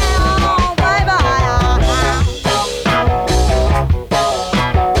thing, baby. I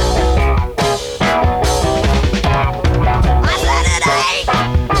said it ain't. I said it ain't.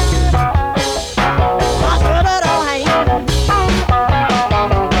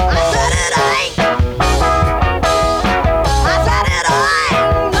 I said it ain't. I said it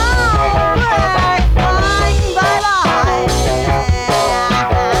ain't no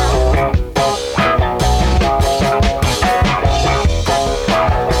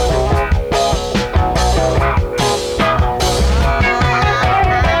big thing,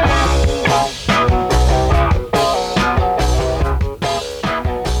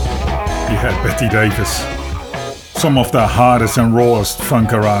 You had Betty Davis. Some of the hardest and rawest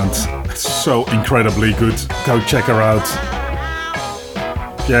funk around. So incredibly good. Go check her out.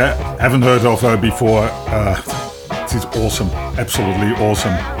 Yeah, haven't heard of her before. She's awesome. Absolutely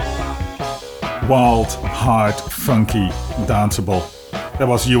awesome. Wild, hard, funky, danceable. That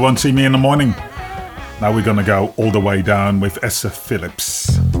was You Won't See Me in the Morning. Now we're gonna go all the way down with Esther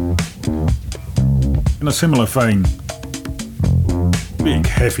Phillips. In a similar vein. Big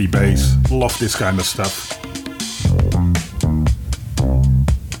heavy bass. Love this kind of stuff.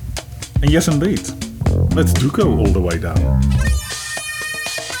 And yes indeed. Let's do go all the way down.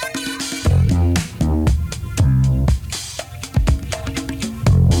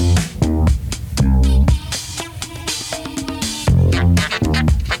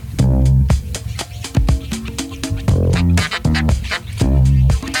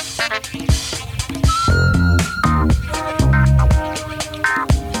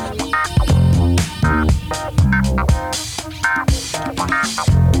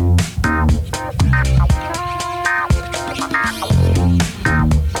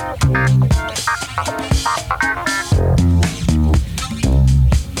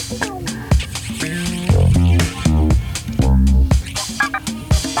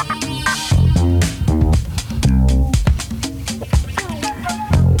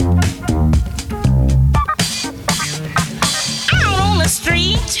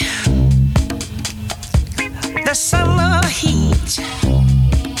 The summer heat,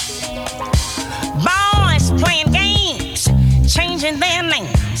 boys playing games, changing their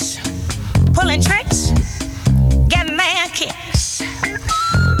names, pulling tricks, getting their kicks,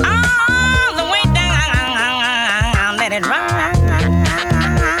 all the way down, let it ride.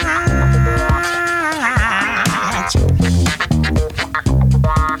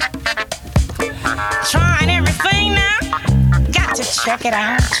 Trying everything now, got to check it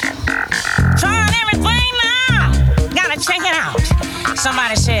out. Trying everything now, gotta check it out.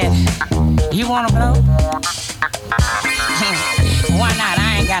 Somebody said, you wanna blow? Why not?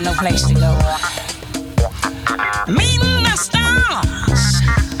 I ain't got no place to go. Meeting the stars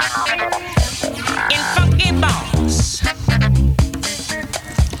in funky bars,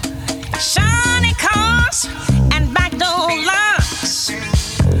 shiny cars and backdoor lines,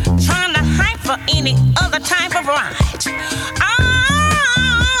 trying to hype for any other type of ride.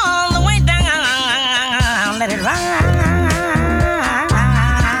 All the way down, let it ride.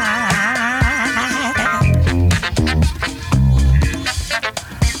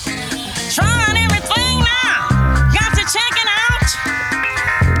 Trying everything now, got to check it out.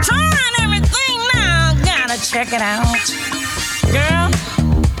 Trying everything now, gotta check it out. Girl,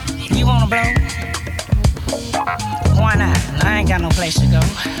 you wanna blow? Why not? I ain't got no place to go.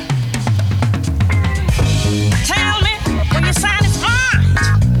 Tell me, were you satisfied?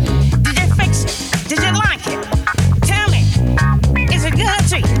 Did you fix it? Did you like it? Tell me, is it good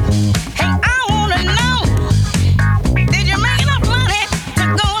to you? Hey, I wanna know, did you make enough money to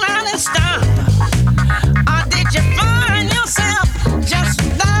go out and stop? Or did you find yourself just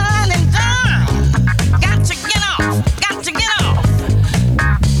dying and dying? Got to get off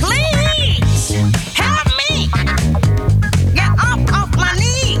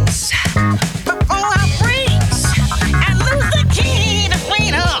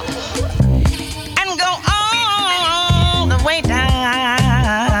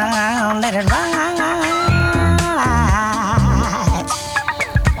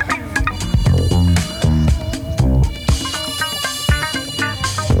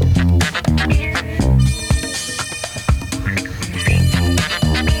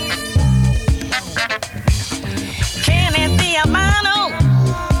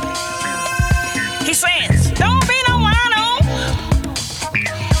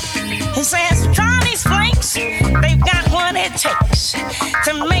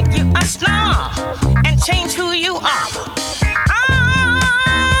change who you are.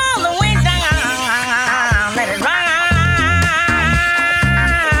 All the way down, let it ride.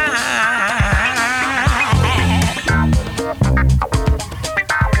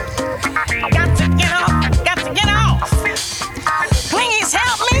 Got to get off, got to get off. Please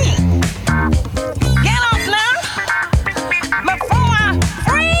help me. Get off now before I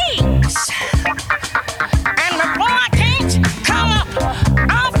freeze. And before I can't come up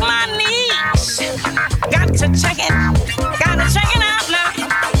off my knees. Got to check it out now.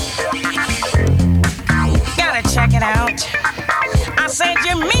 Gotta check it out. I said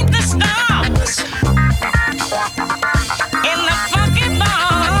you meet the stars in the funky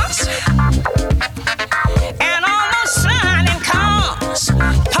bars and all those shining cars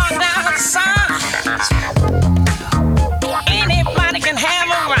parked outside. Anybody can have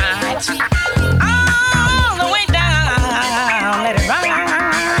a ride all the way down. Let it ride,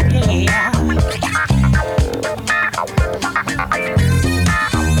 yeah.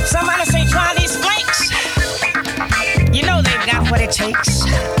 Somebody say try these flakes. You know they've got what it takes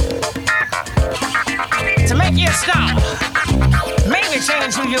to make you a star. Maybe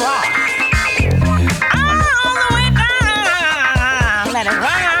change who you are. All the way down, let it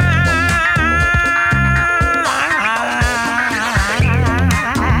ride.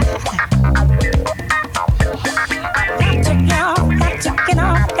 Got to get off, got to get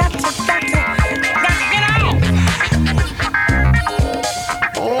off, got to get off.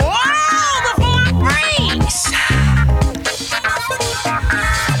 Whoa, before I freeze.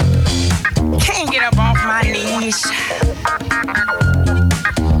 Can't get up off my knees.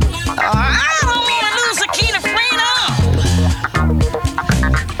 I don't want to lose the key to freedom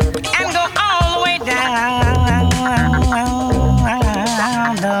and go all the way down,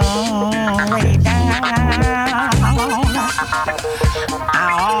 all the way down,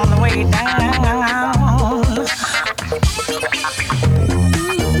 all the way down.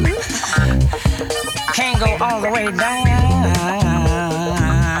 Can't go all the way down.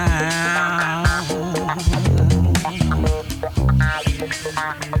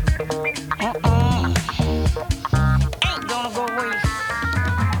 Ain't gonna go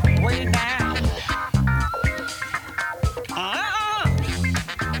way down.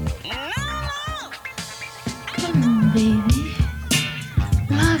 Come on, baby.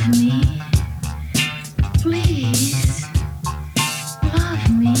 Love me. Please. Love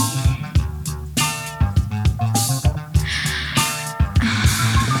me.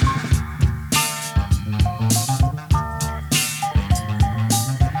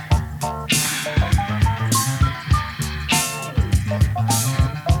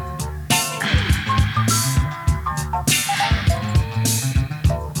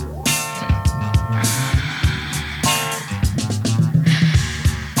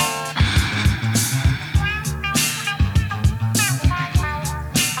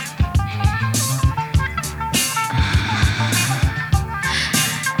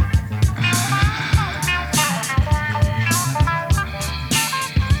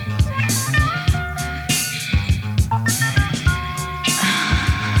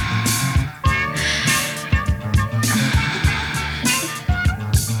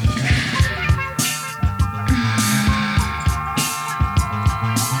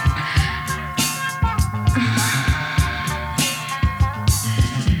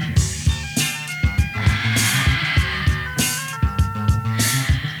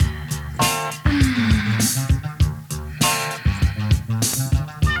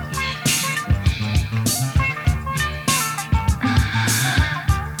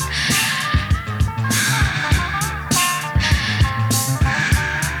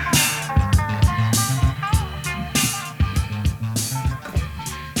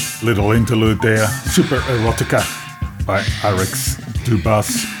 Little interlude there, Super Erotica by Arix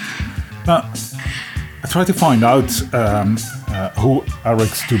Dubas. Now, I tried to find out who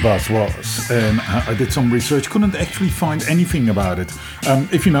Arix Dubas was, and I did some research, couldn't actually find anything about it.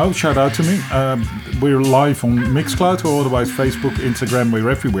 If you know, shout out to me. We're live on Mixcloud or otherwise Facebook, Instagram, we're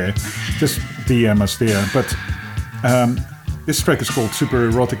everywhere. Just DM us there. But this track is called Super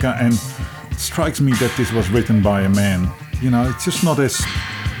Erotica, and it strikes me that this was written by a man. You know, it's just not as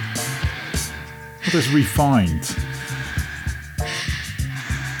refined.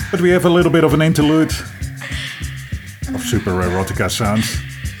 But we have a little bit of an interlude of Super Erotica sounds.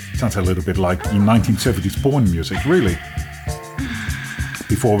 Sounds a little bit like the 1970s porn music, really.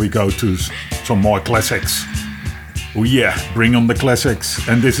 Before we go to some more classics. Oh yeah, bring on the classics.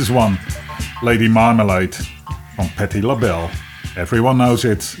 And this is one, Lady Marmalade from Patti LaBelle. Everyone knows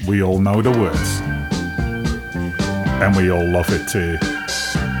it, we all know the words. And we all love it too.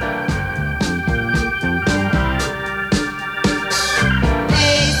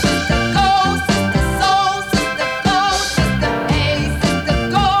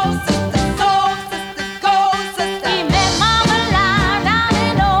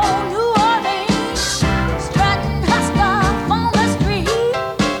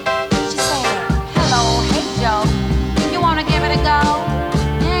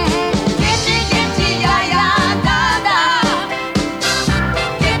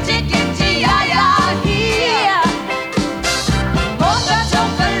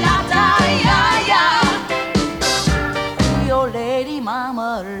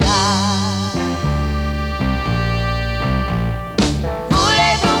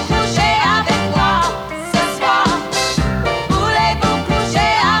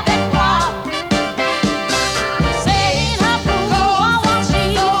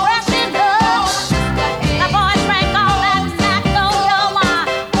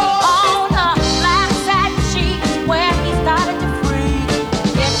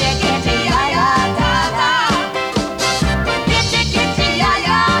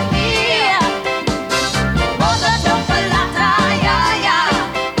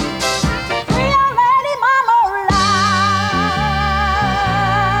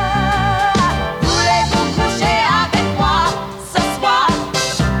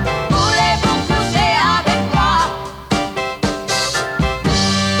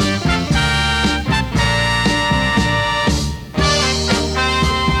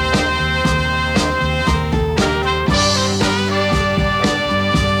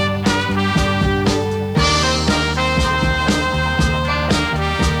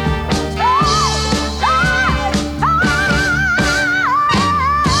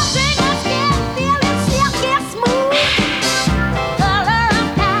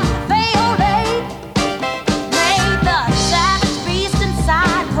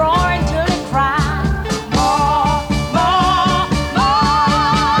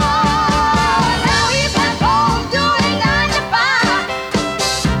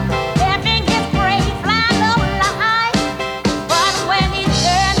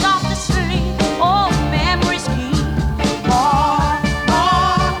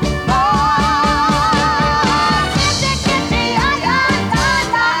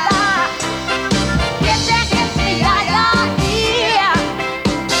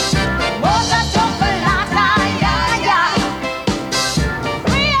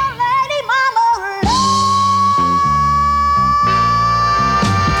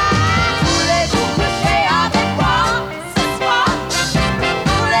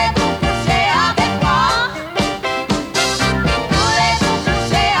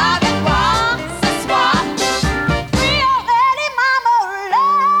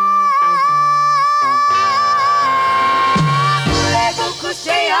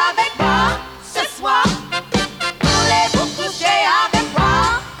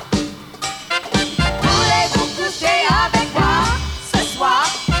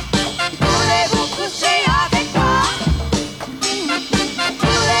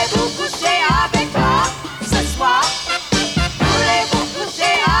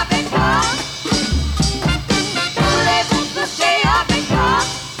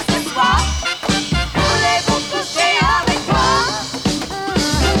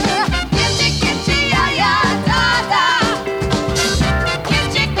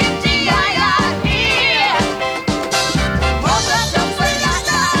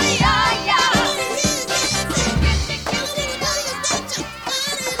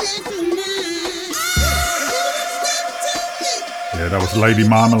 was Lady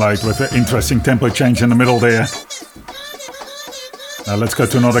Marmalade with an interesting tempo change in the middle there. Now let's go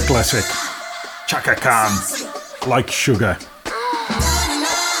to another classic. Chaka Khan, Like Sugar.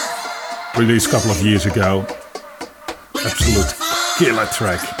 Released a couple of years ago. Absolute killer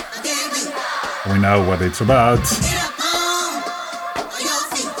track. We know what it's about.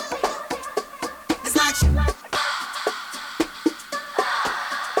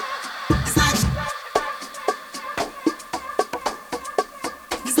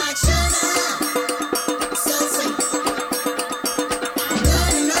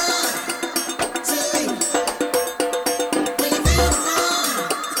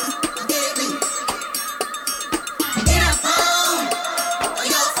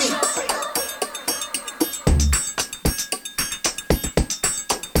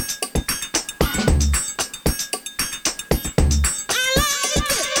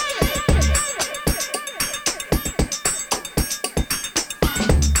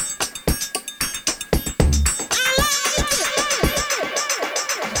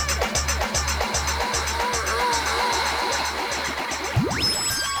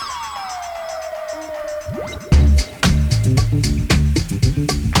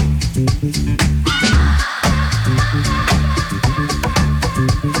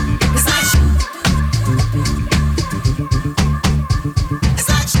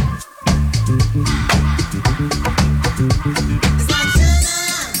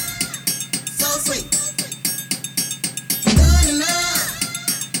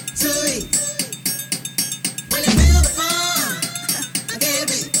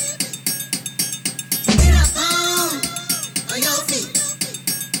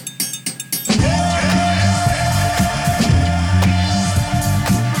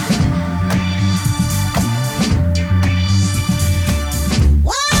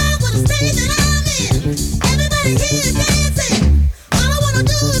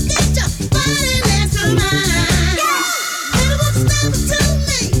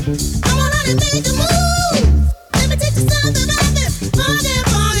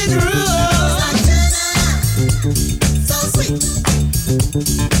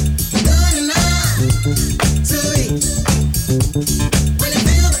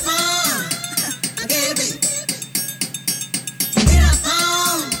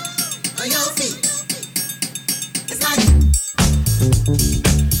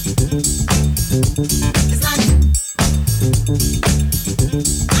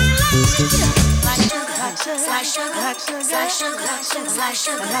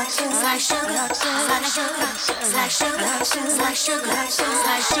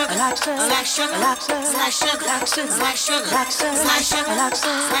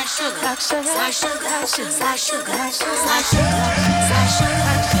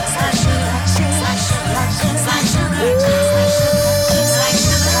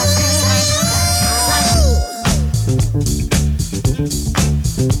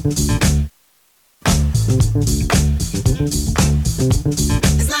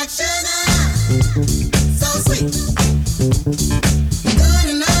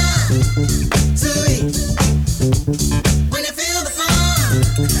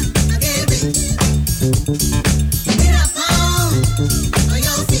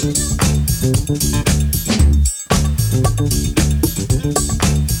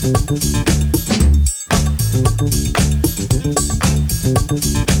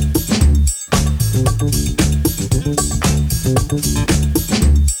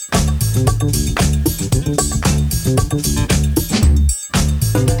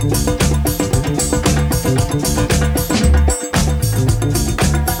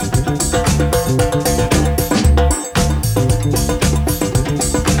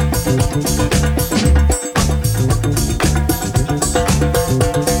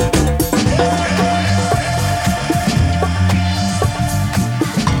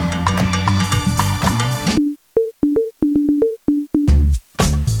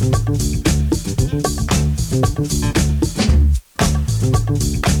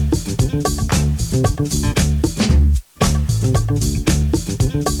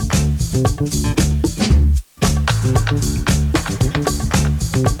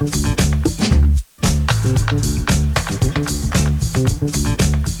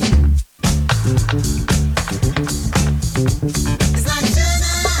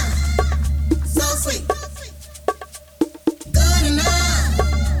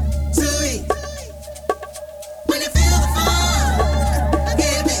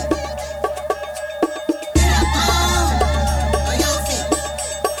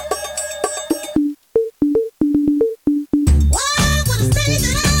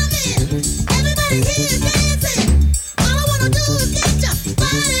 Everybody here dancing. All I wanna do is get you.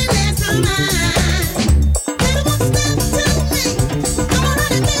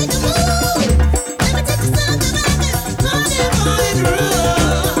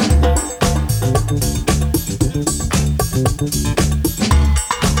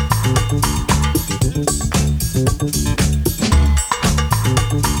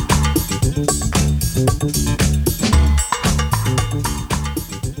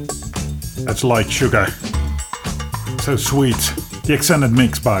 Just Like Sugar. So sweet. The extended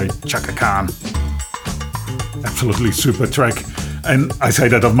mix by Chaka Khan. Absolutely super track. And I say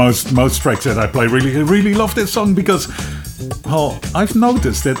that of most tracks that I play. Really love this song because, well, I've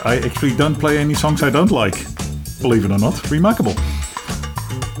noticed that I actually don't play any songs I don't like. Believe it or not. Remarkable.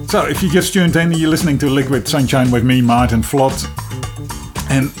 So if you just tuned in, you're listening to Liquid Sunshine with me, Maarten Vlot.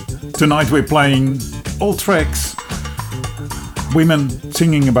 And tonight we're playing all tracks. Women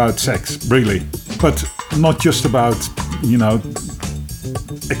singing about sex, really. But not just about,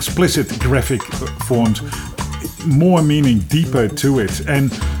 explicit graphic forms. More meaning, deeper to it,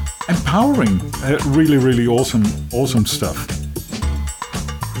 and empowering. Really awesome stuff.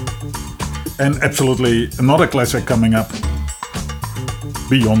 And absolutely another classic coming up.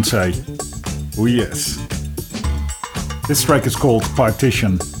 Beyoncé. Oh yes. This track is called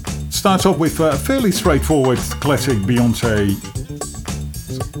Partition. Starts off with a fairly straightforward classic Beyoncé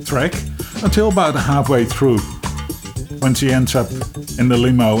track until about halfway through, when she ends up in the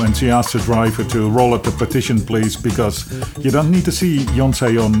limo and she asks the driver to roll up the partition please, because you don't need to see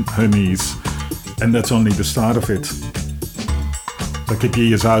Beyoncé on her knees, and that's only the start of it. So keep your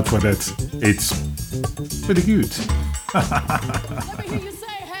ears out for that. It's pretty good. Let me hear you say,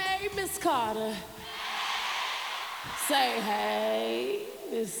 hey, Miss Carter. Say, hey,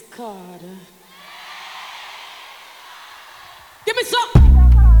 Miss Carter. Give me some.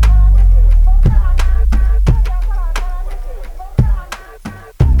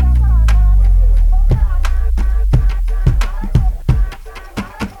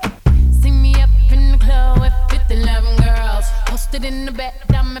 In the back,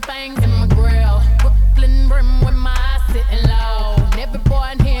 down my fangs in my grill. Brooklyn brim with my eyes sitting low. And every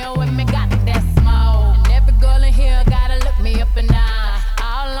boy in here with me got that smoke. And every girl in here gotta look me up and down.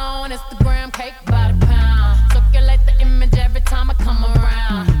 All on Instagram, cake by the pound. Circulate the image every time I come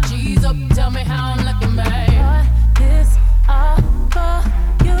around. G's up, tell me how I'm looking, babe. This all for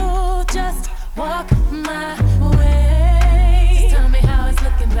you, just walk my way. Just tell me how it's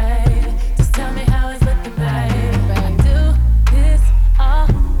looking, babe. Just tell me how it's looking, babe.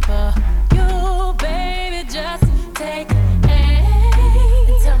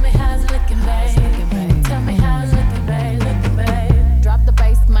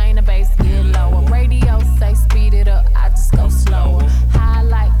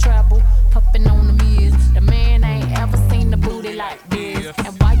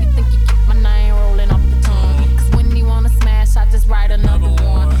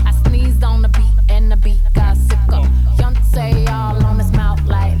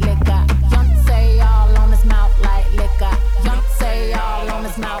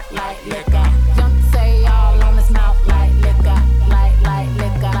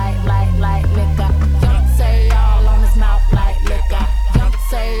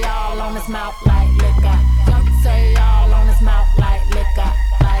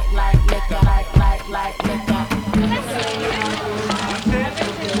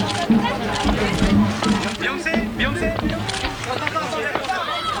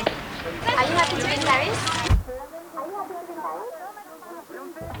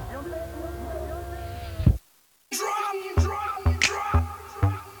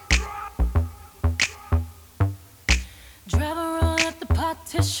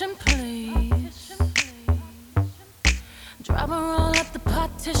 Partition, please. Drive her all up the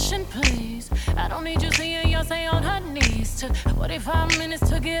partition, please. I don't need you seeing Beyonce on her knees. Took 45 minutes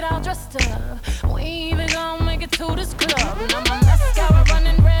to get all dressed up. We ain't even gonna make it to this club. Now my mascara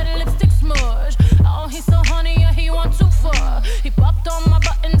running, red lipstick smudge. Oh, he's so honey, yeah, he want too far. He popped on my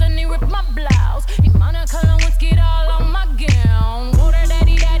buttons and he ripped my blouse. He Monica Lewinsky all on my gown. Oh, that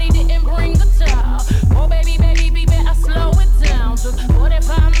daddy didn't bring the towel. Oh, baby, I slow it down. Took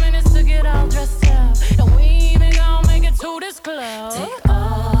 45 minutes to get all dressed up. And we ain't even gonna make it to this club. Take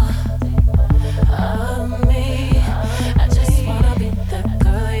all of me. I just wanna be the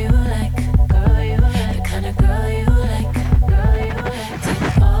girl you like. The kind of girl you like.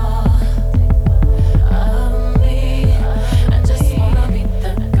 Take all of me. I just wanna be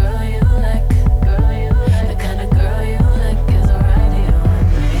the girl you like. The kind of girl you like is right here with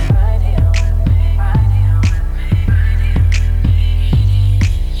me. Right here with me. Right here with me.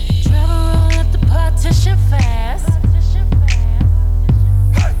 Travel roll up the partition fast.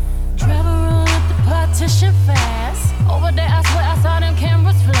 Travel roll up the partition fast. Over there, I swear I saw them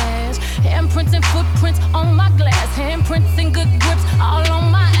cameras flash. Handprints and footprints on my glass. Handprints and good grips all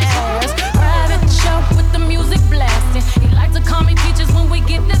on my ass. Private show with the music blasting. He like to call me peaches when we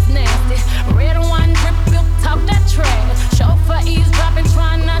get this nasty. Red wine drip, built talk that trash. Chauffeur eavesdropping,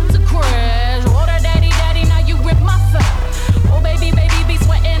 trying not to crash. Water daddy, now you rip my fur. Oh baby, be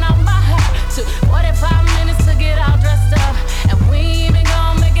sweating out my heart.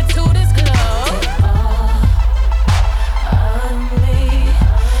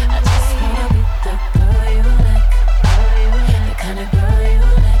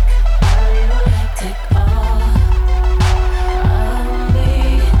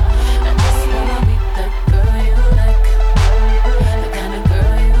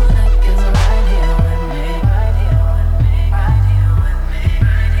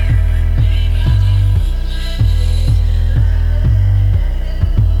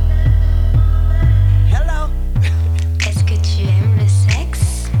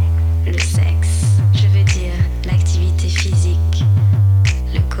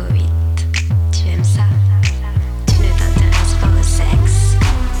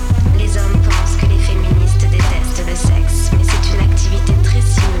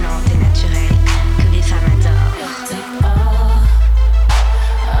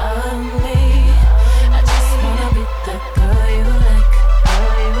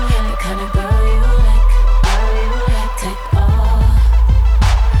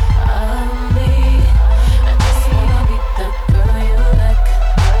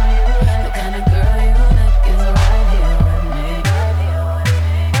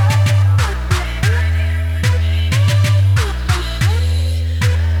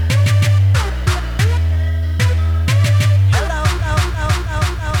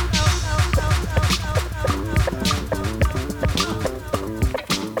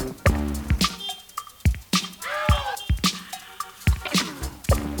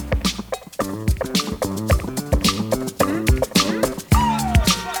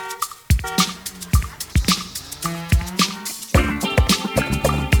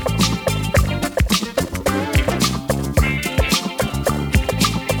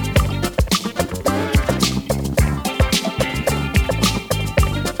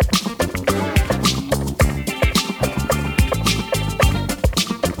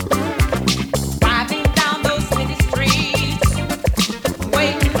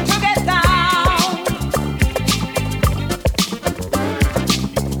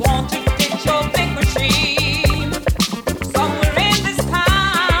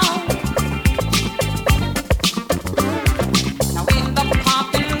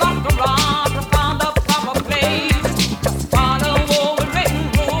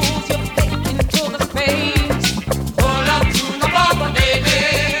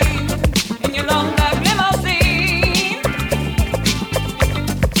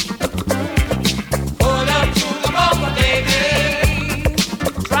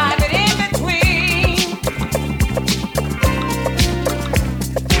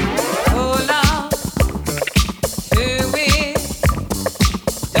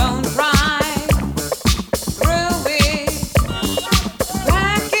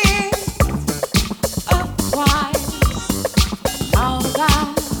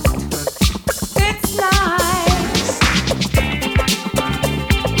 spot. It's nice.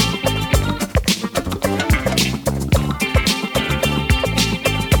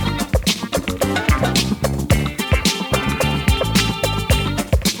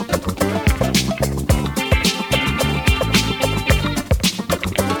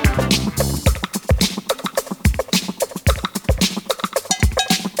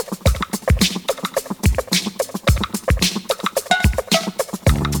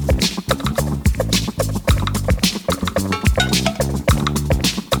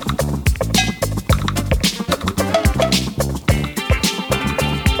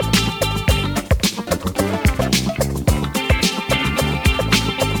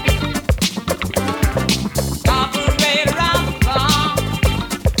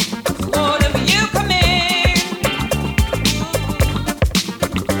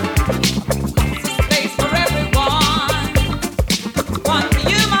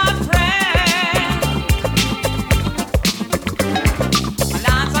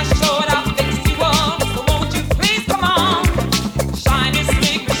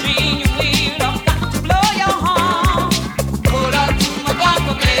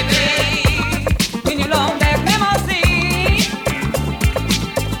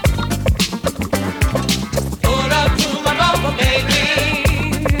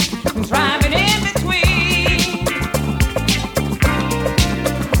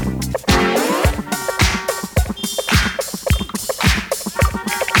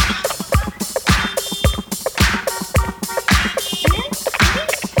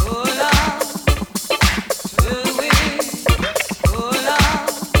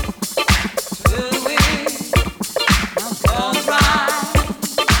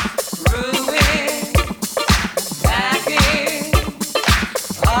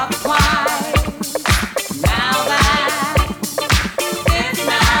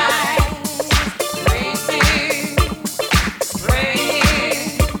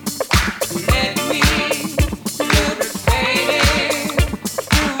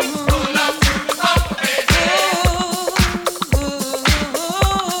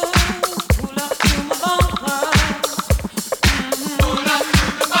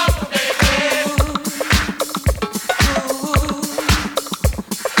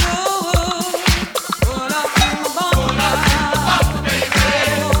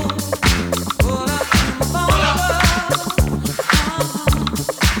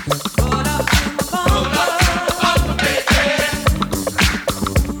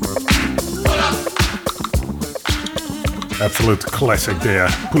 Absolute classic there.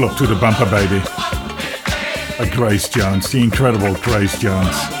 Pull up to the bumper, baby. By Grace Jones, the incredible Grace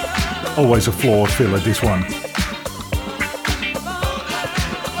Jones. Always a flawed filler, this one.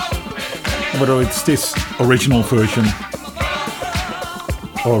 Whether it's this original version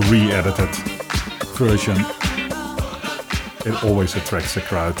or re-edited version, it always attracts the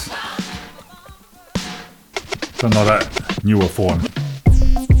crowd. It's another newer form.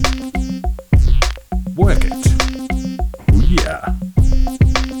 Work it. Ooh, yeah.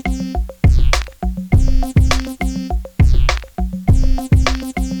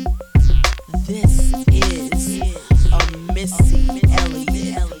 This is a Missy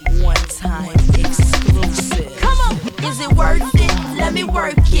Elliott one-time exclusive. Come on, is it worth it? Let me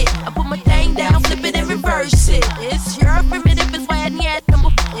work it. I put my thing down, flip it and reverse it. It's your primitive is why yet.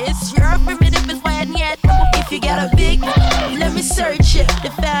 It's your primitive is why yet. If you got a big, let me search it to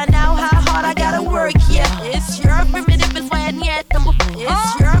find out how hard I gotta work. Yeah, it's your primitive is why yet.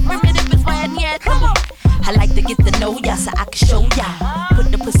 It's your primitive is why yet. I like to get to know ya so I can show ya.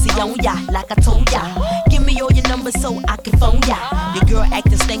 Put the pussy on ya like I told ya. Give me all your numbers so I can phone ya. Your girl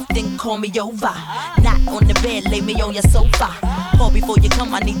acting stink, then call me over. Not on the bed, lay me on your sofa. Or before you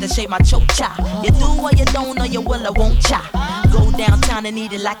come, I need to shave my chocha. You do or you don't, or you will or won't cha. Go downtown and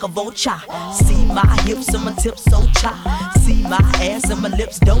eat it like a vulture. See my hips and my tips so cha. See my ass and my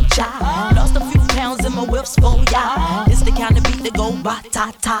lips don't cha. Lost a few pounds in my whips for ya. It's the kind of beat that go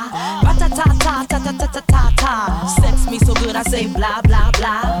ba-ta-ta. Ba-ta-ta-ta-ta-ta-ta-ta-ta. Sex me so good I say blah blah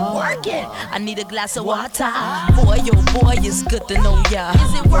blah. Work it, I need a glass of water. Boy, oh boy, it's good to know ya.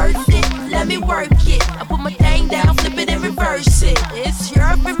 Is it worth it? Let me work it. I put my thing down, flip it and reverse it. It's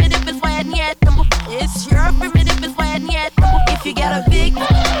your primitive is why yet. It's your primitive is why yet. If you got a big,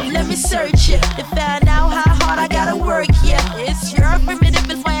 let me search it to find out how hard I gotta work. Yeah, it's your primitive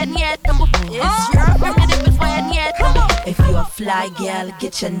is why yet. It's your primitive is why yet. If you're a fly fly gal,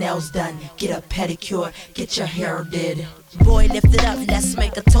 get your nails done, get a pedicure, get your hair did. Boy, lift it up, let's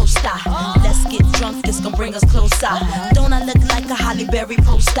make a toaster. Let's get drunk, it's gonna bring us closer. Don't I look like a Halle Berry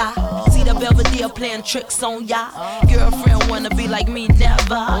poster? See the Belvedere playing tricks on ya. Girlfriend wanna be like me,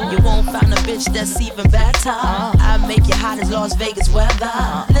 never. You won't find a bitch that's even better. I make you hot as Las Vegas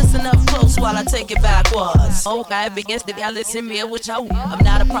weather. Listen up close while I take it backwards. Okay, begins to be, listen me what you want. I'm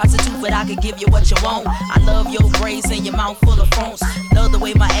not a prostitute, but I can give you what you want. I love your braids and your mouth full of phones. Love the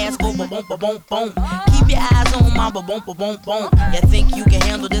way my ass go ba-boom, ba-boom, boom. Keep your eyes on my ba-boom, ba-boom, boom. You think you can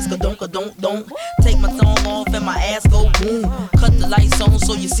handle this, ka-don't. Take my thumb off and my ass go boom. Cut the lights on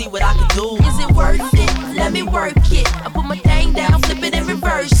so you see what I can do. Is it worth it? Let me work it. I put my thing down, flip it and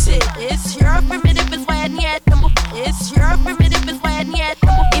reverse it. It's your primitive, it's why yet. It's your primitive, it's why yet.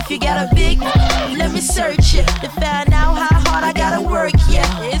 If you got a big, let me search it to find out how hard I gotta work. Yeah,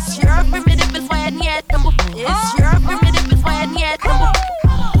 it's your primitive, it's why yet. It's your primitive, it's why yet.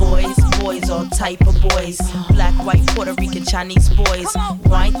 Boys, all type of boys. Black, white, Puerto Rican, Chinese boys.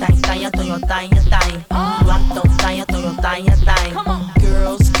 Wine,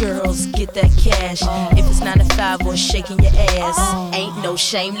 girls, get that cash. If it's 9 to 5 or shaking your ass, ain't no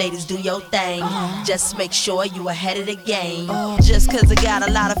shame, ladies, do your thing. Just make sure you ahead of the game. Just cause I got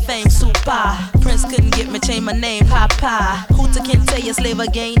a lot of fame, super. Prince couldn't get me, change my name, Papa. Hooter can tell you slave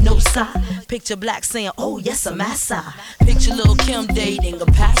again, no sir. Picture Black saying, oh yes, I'm massa. Picture Lil' Kim dating a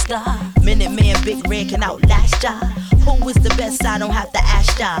pastor. Minute Man, Big Red can outlast ya. Who is the best? I don't have to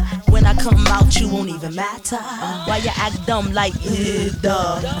ask ya. When I come out, you won't even matter. Why you act dumb like,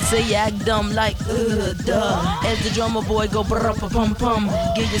 duh? Say you act dumb like, duh. As the drummer boy go brr-pum-pum.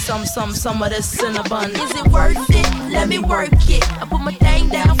 Give you some of this cinnabon. Is it worth it? Let me work it. I put my thing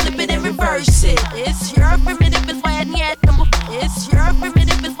down, flip it and reverse it. It's your primitive, it's why yet. It's your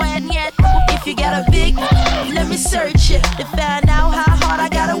primitive, it's why yet. If you got a big, let me search it to find out how hard I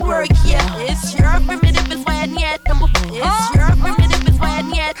gotta work. Yeah, it's your primitive, it's why yet. It's your primitive, it's why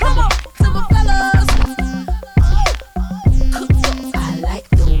yet. Come on, simple fellas. I like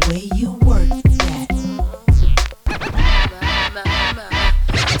the way you work that.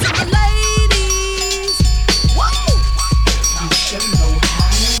 To the ladies, whoa, you sure know how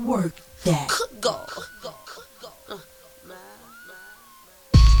to work that. Go.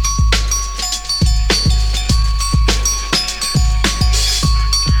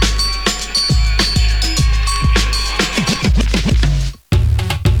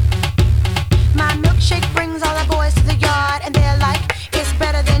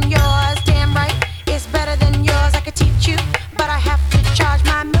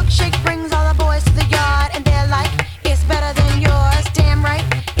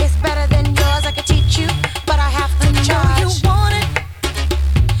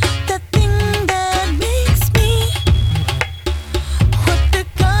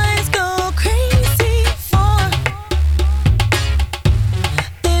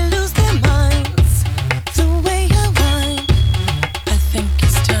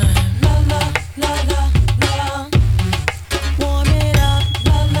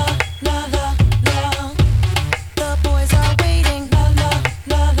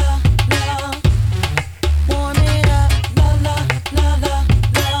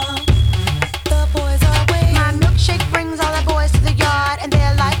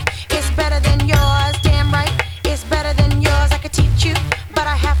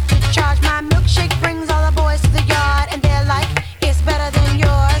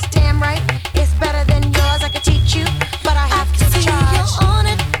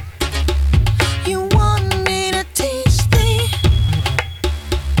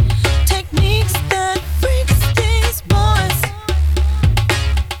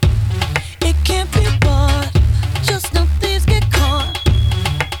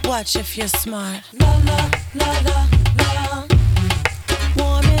 If you're smart, la la la la la.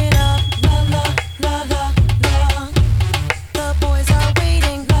 Warm it up, la la la la la. The boys are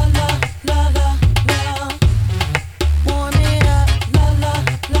waiting, la la la la la. Warm it up, la la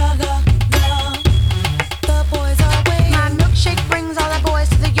la la la. The boys are waiting. My milkshake brings all the boys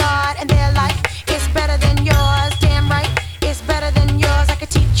to the yard, and they're like, it's better than yours. Damn right, it's better than yours. I could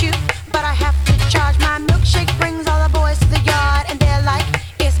teach you, but I have to charge. My milkshake brings all the boys to the yard, and they're like,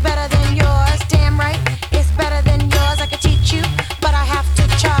 it's better than yours, damn right, it's better than yours.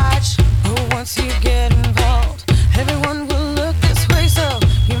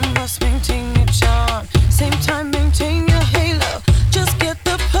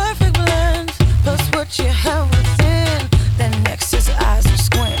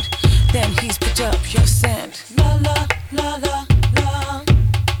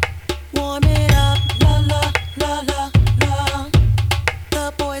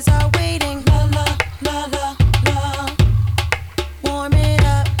 boys are waiting. La la la la la. Warm it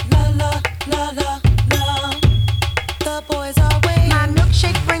up. La la la la la. The boys are waiting. My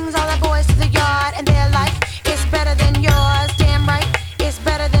milkshake brings all the boys to the yard, and they're like, it's better than yours. Damn right, it's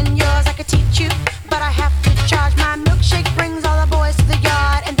better than yours. I could teach you, but I have to charge. My milkshake brings all the boys to the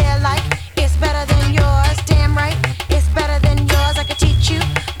yard, and they're like, it's better than yours. Damn right, it's better than yours. I could teach you,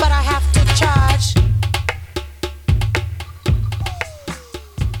 but I have to charge.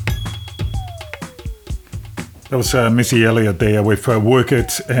 That was Missy Elliott there with Work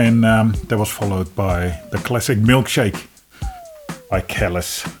It, and that was followed by the classic Milkshake by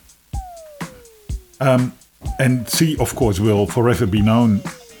Callous. And she, of course, will forever be known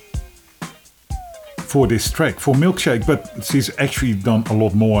for this track, for Milkshake, but she's actually done a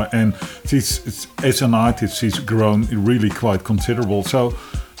lot more, and she's, as an artist, she's grown really quite considerable. So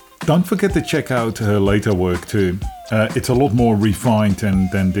don't forget to check out her later work too. It's a lot more refined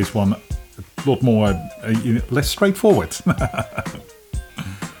than this one. A lot more, less straightforward.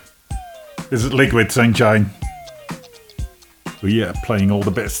 This is Liquid Sunshine. We are playing all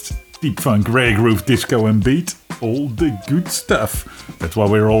the best deep funk, rare groove, disco and beat. All the good stuff. That's what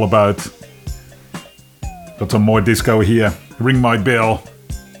we're all about. Got some more disco here. Ring My Bell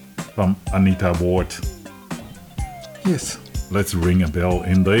from Anita Ward. Yes, let's ring a bell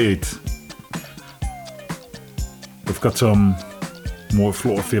indeed. We've got some more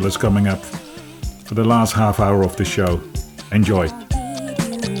floor fillers coming up for the last half hour of the show. Enjoy. You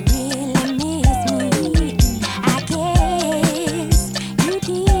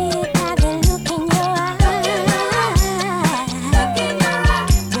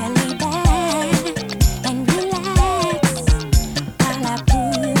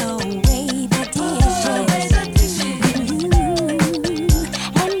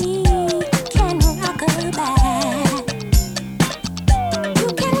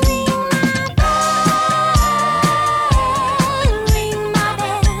can ring my bell.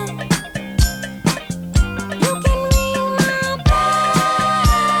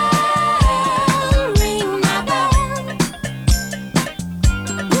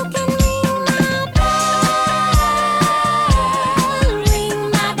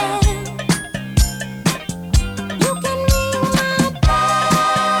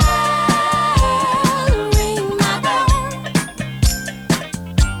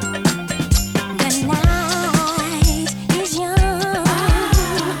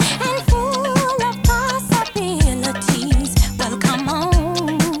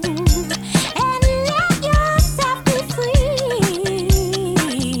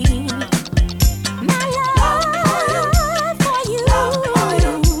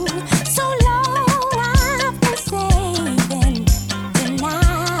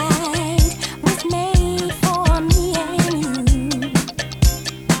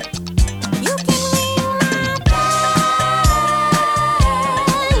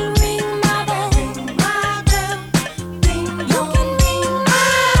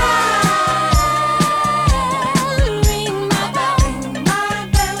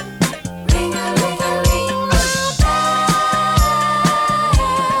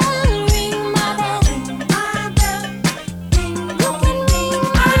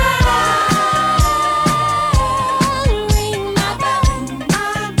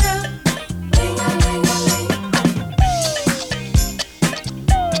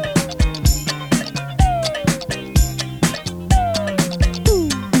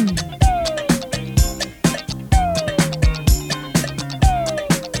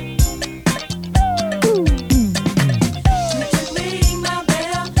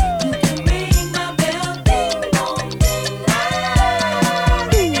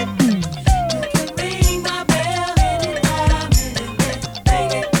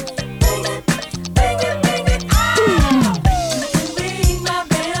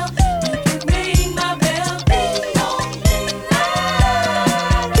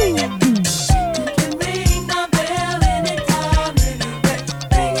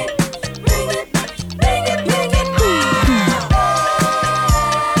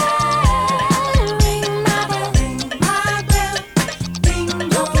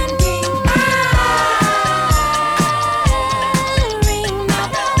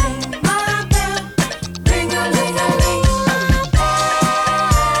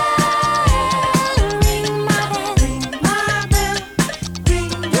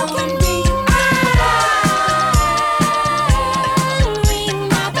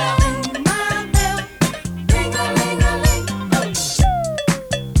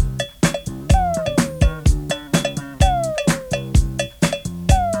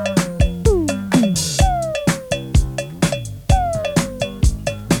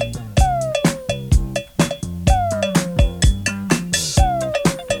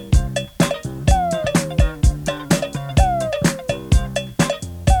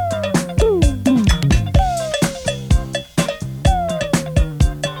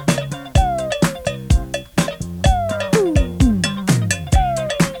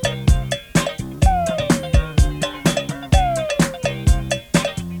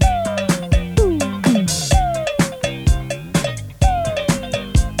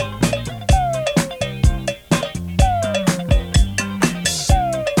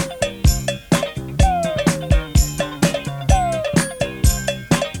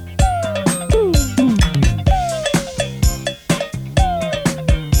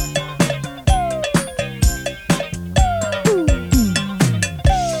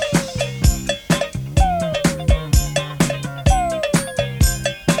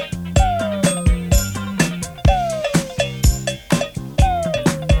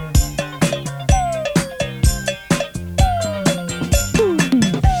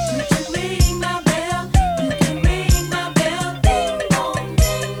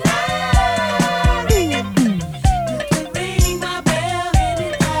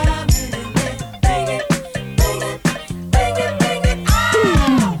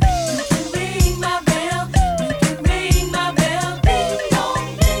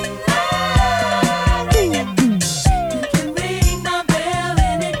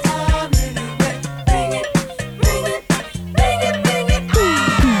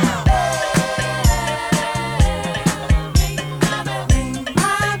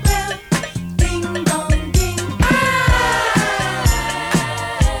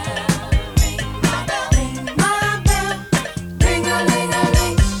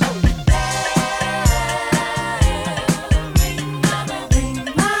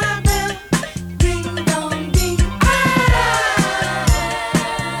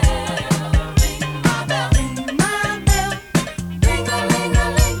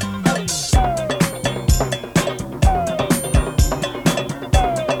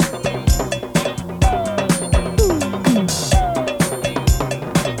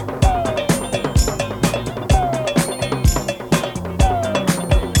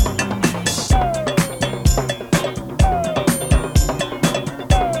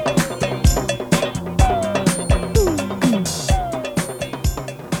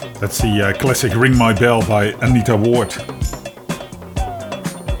 That's the classic Ring My Bell by Anita Ward.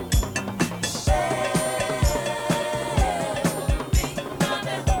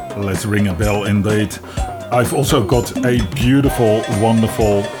 Let's ring a bell indeed. I've also got a beautiful,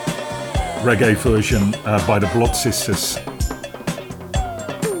 wonderful reggae version by the Blood Sisters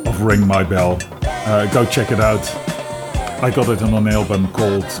of Ring My Bell. Go check it out. I got it on an album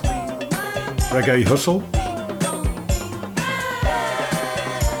called Reggae Hustle.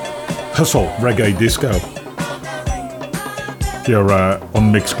 Hustle Reggae Disco. If you're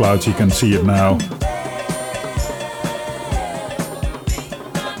on Mixcloud, you can see it now.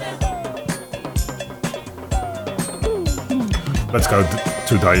 Let's go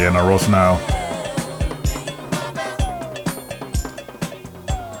to Diana Ross now.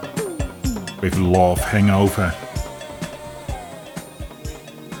 With Love Hangover.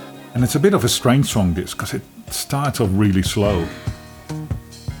 And it's a bit of a strange song, this, because it starts off really slow.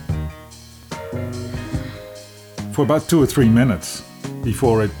 For about 2 or 3 minutes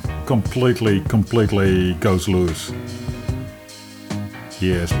before it completely goes loose.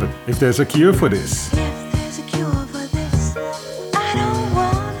 Yes, but if there's a cure for this.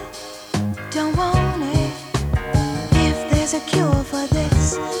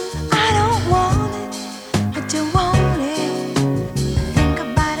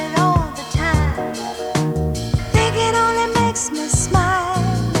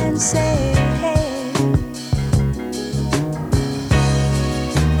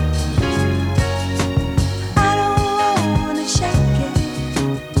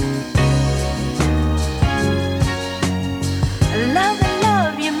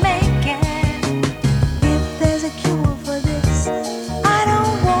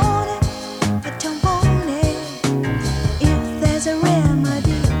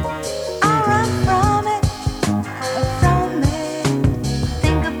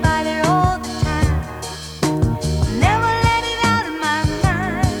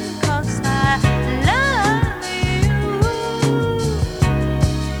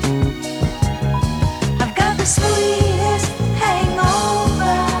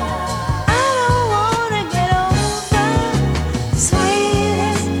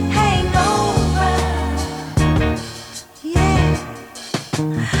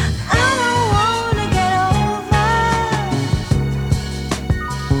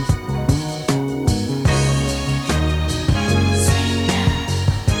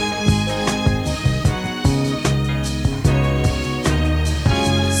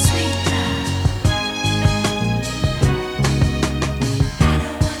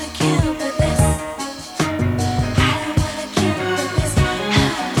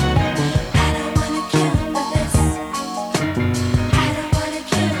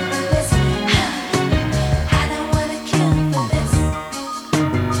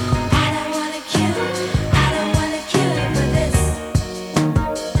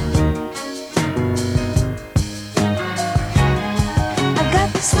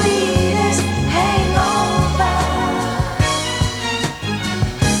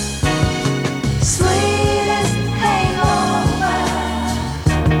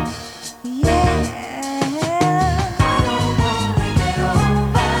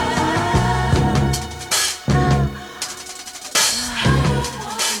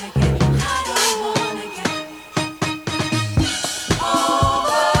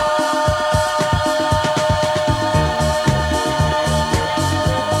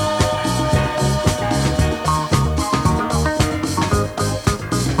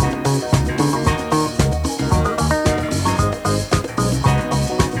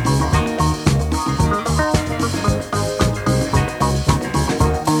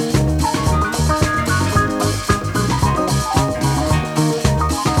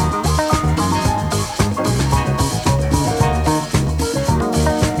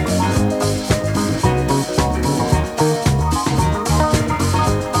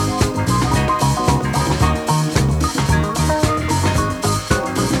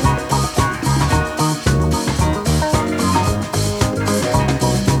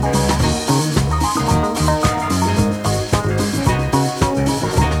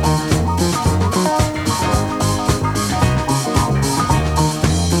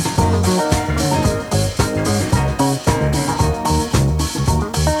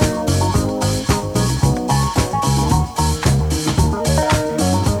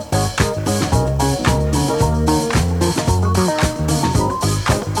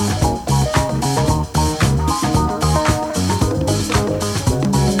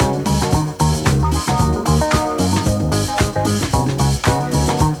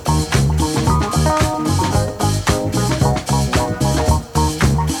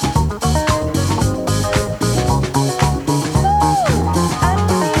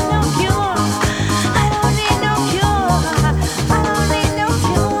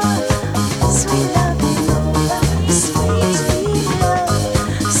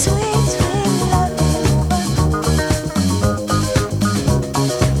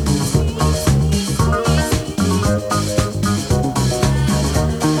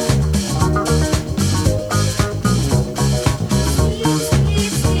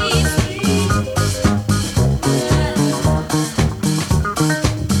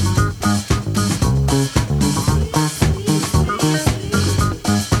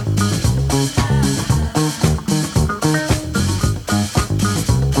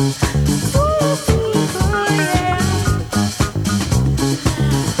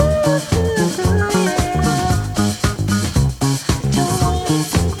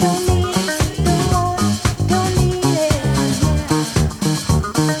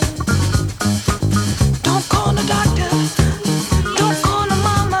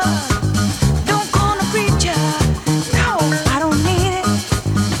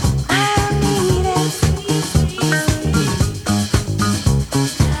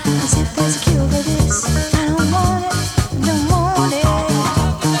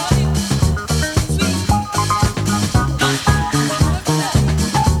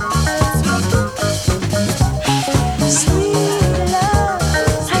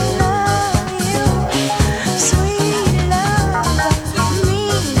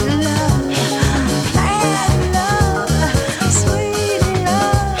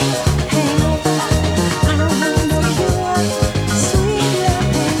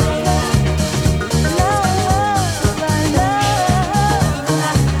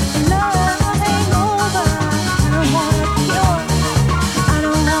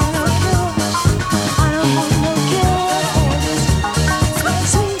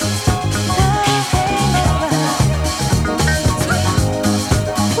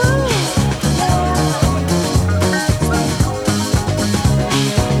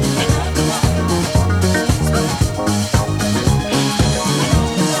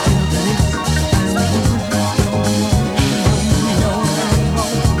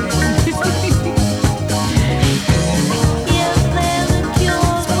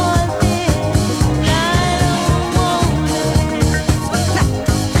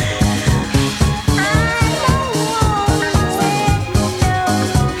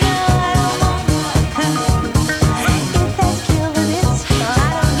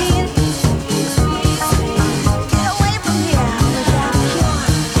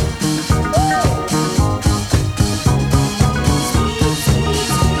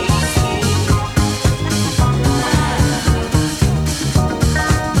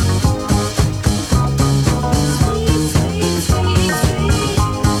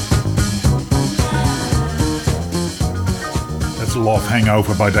 Love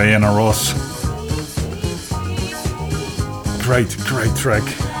Hangover by Diana Ross. Great track.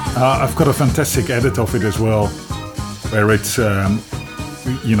 I've got a fantastic edit of it as well, where it's,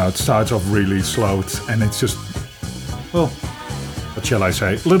 it starts off really slow and it's just, well, what shall I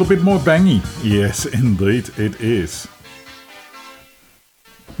say, a little bit more bangy. Yes, indeed, it is.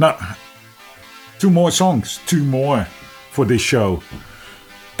 Now, two more for this show.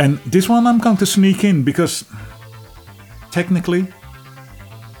 And this one I'm going to sneak in because technically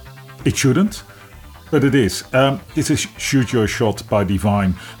it shouldn't, but it is. This is Shoot Your Shot by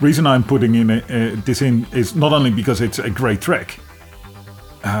Divine. Reason I'm putting this in is not only because it's a great track,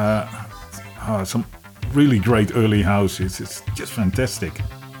 some really great early house. It's just fantastic.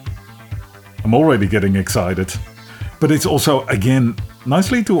 I'm already getting excited. But it's also, again,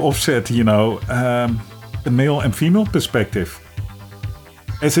 nicely to offset, the male and female perspective.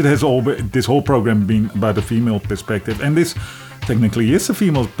 As it has this whole program been about a female perspective, and this technically is a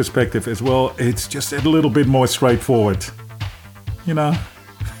female perspective as well, it's just a little bit more straightforward.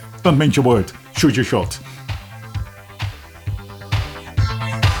 Don't mince your word, shoot your shot.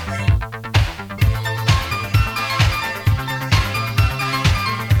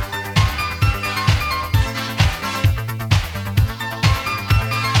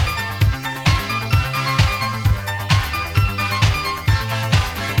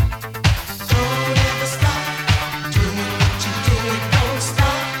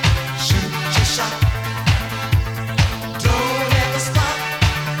 Don't ever stop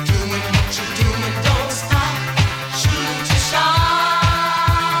doing what you're doing. Don't stop.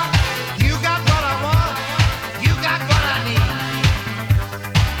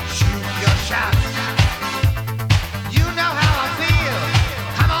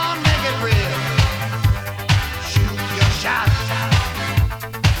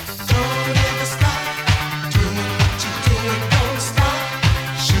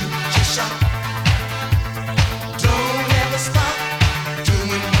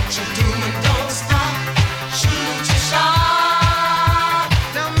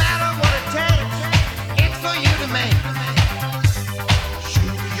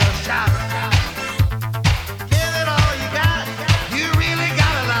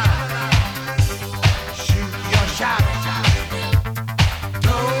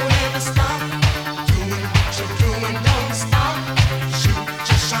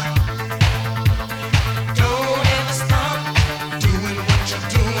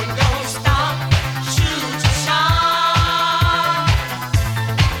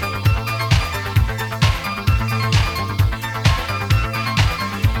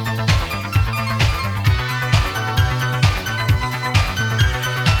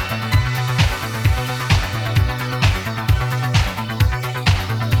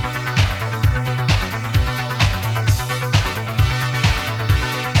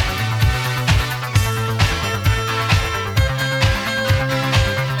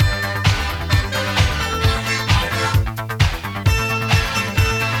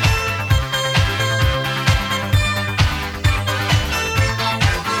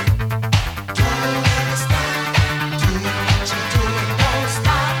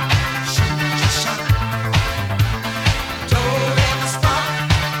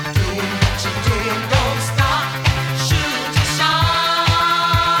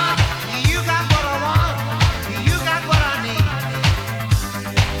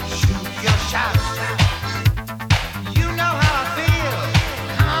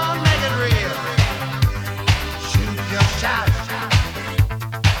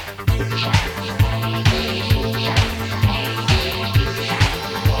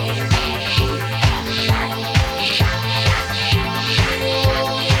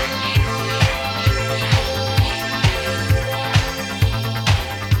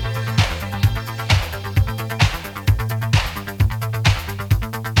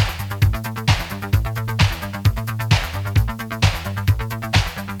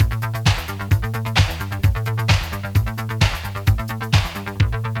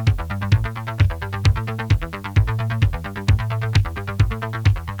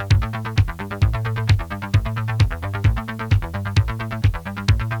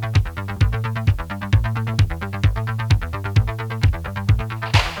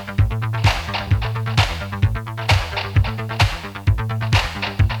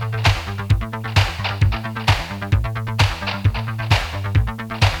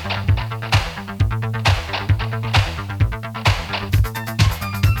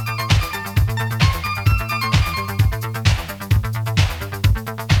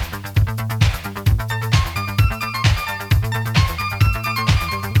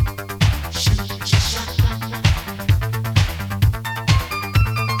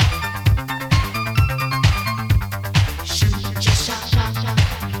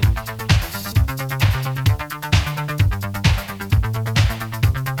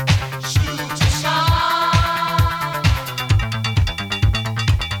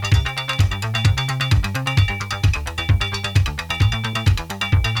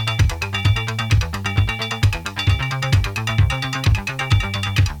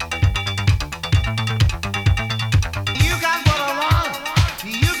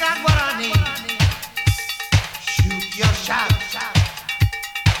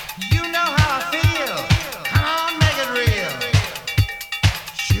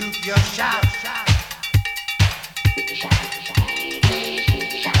 your shot.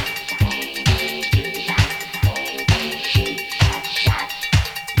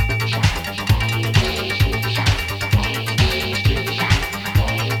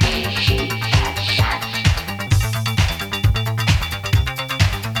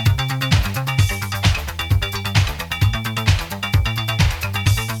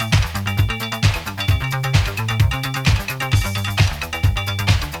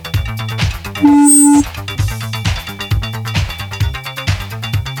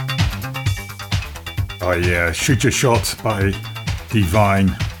 Oh yeah, Shoot Your Shot by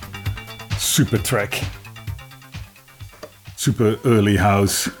Divine. Super track. Super early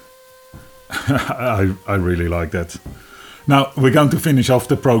house. I really like that. Now, we're going to finish off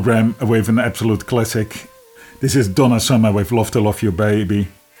the program with an absolute classic. This is Donna Summer with Love to Love You Baby.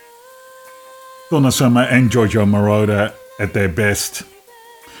 Donna Summer and Giorgio Moroder at their best.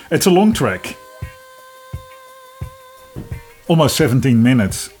 It's a long track. Almost 17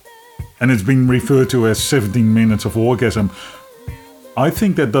 minutes. And it's been referred to as 17 minutes of orgasm. I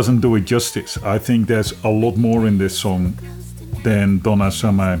think that doesn't do it justice. I think there's a lot more in this song than Donna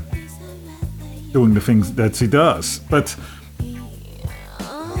Summer doing the things that she does. But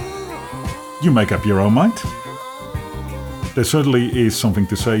you make up your own mind. There certainly is something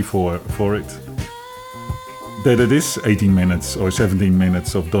to say for it. That it is 18 minutes or 17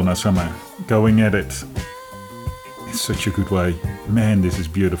 minutes of Donna Summer going at it in such a good way. Man, this is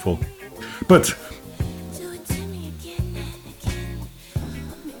beautiful. But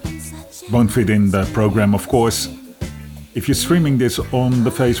won't fit in the program, of course, if you're streaming this on the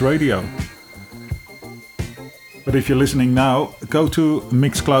Face Radio. But if you're listening now, go to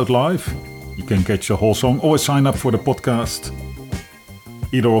Mixcloud Live. You can catch the whole song or sign up for the podcast,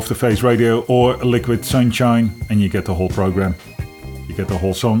 either off the Face Radio or Liquid Sunshine, and you get the whole program. You get the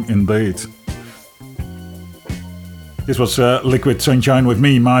whole song indeed. This was Liquid Sunshine with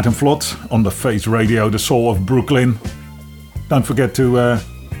me, Maarten Vlot, on the Face Radio, the soul of Brooklyn. Don't forget to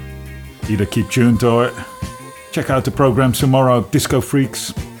either keep tuned or check out the programs tomorrow. Disco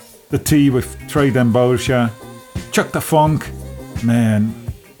Freaks, The Tea with Trey Dembosha, Chuck the Funk. Man,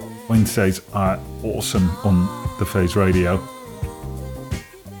 Wednesdays are awesome on the Face Radio.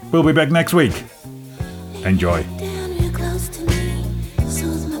 We'll be back next week. Enjoy.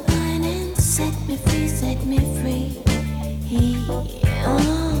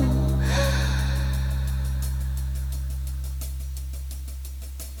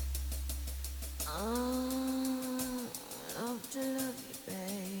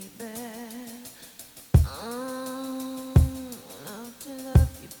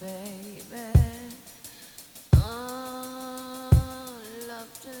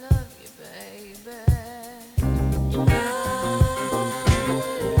 Love to love you, baby.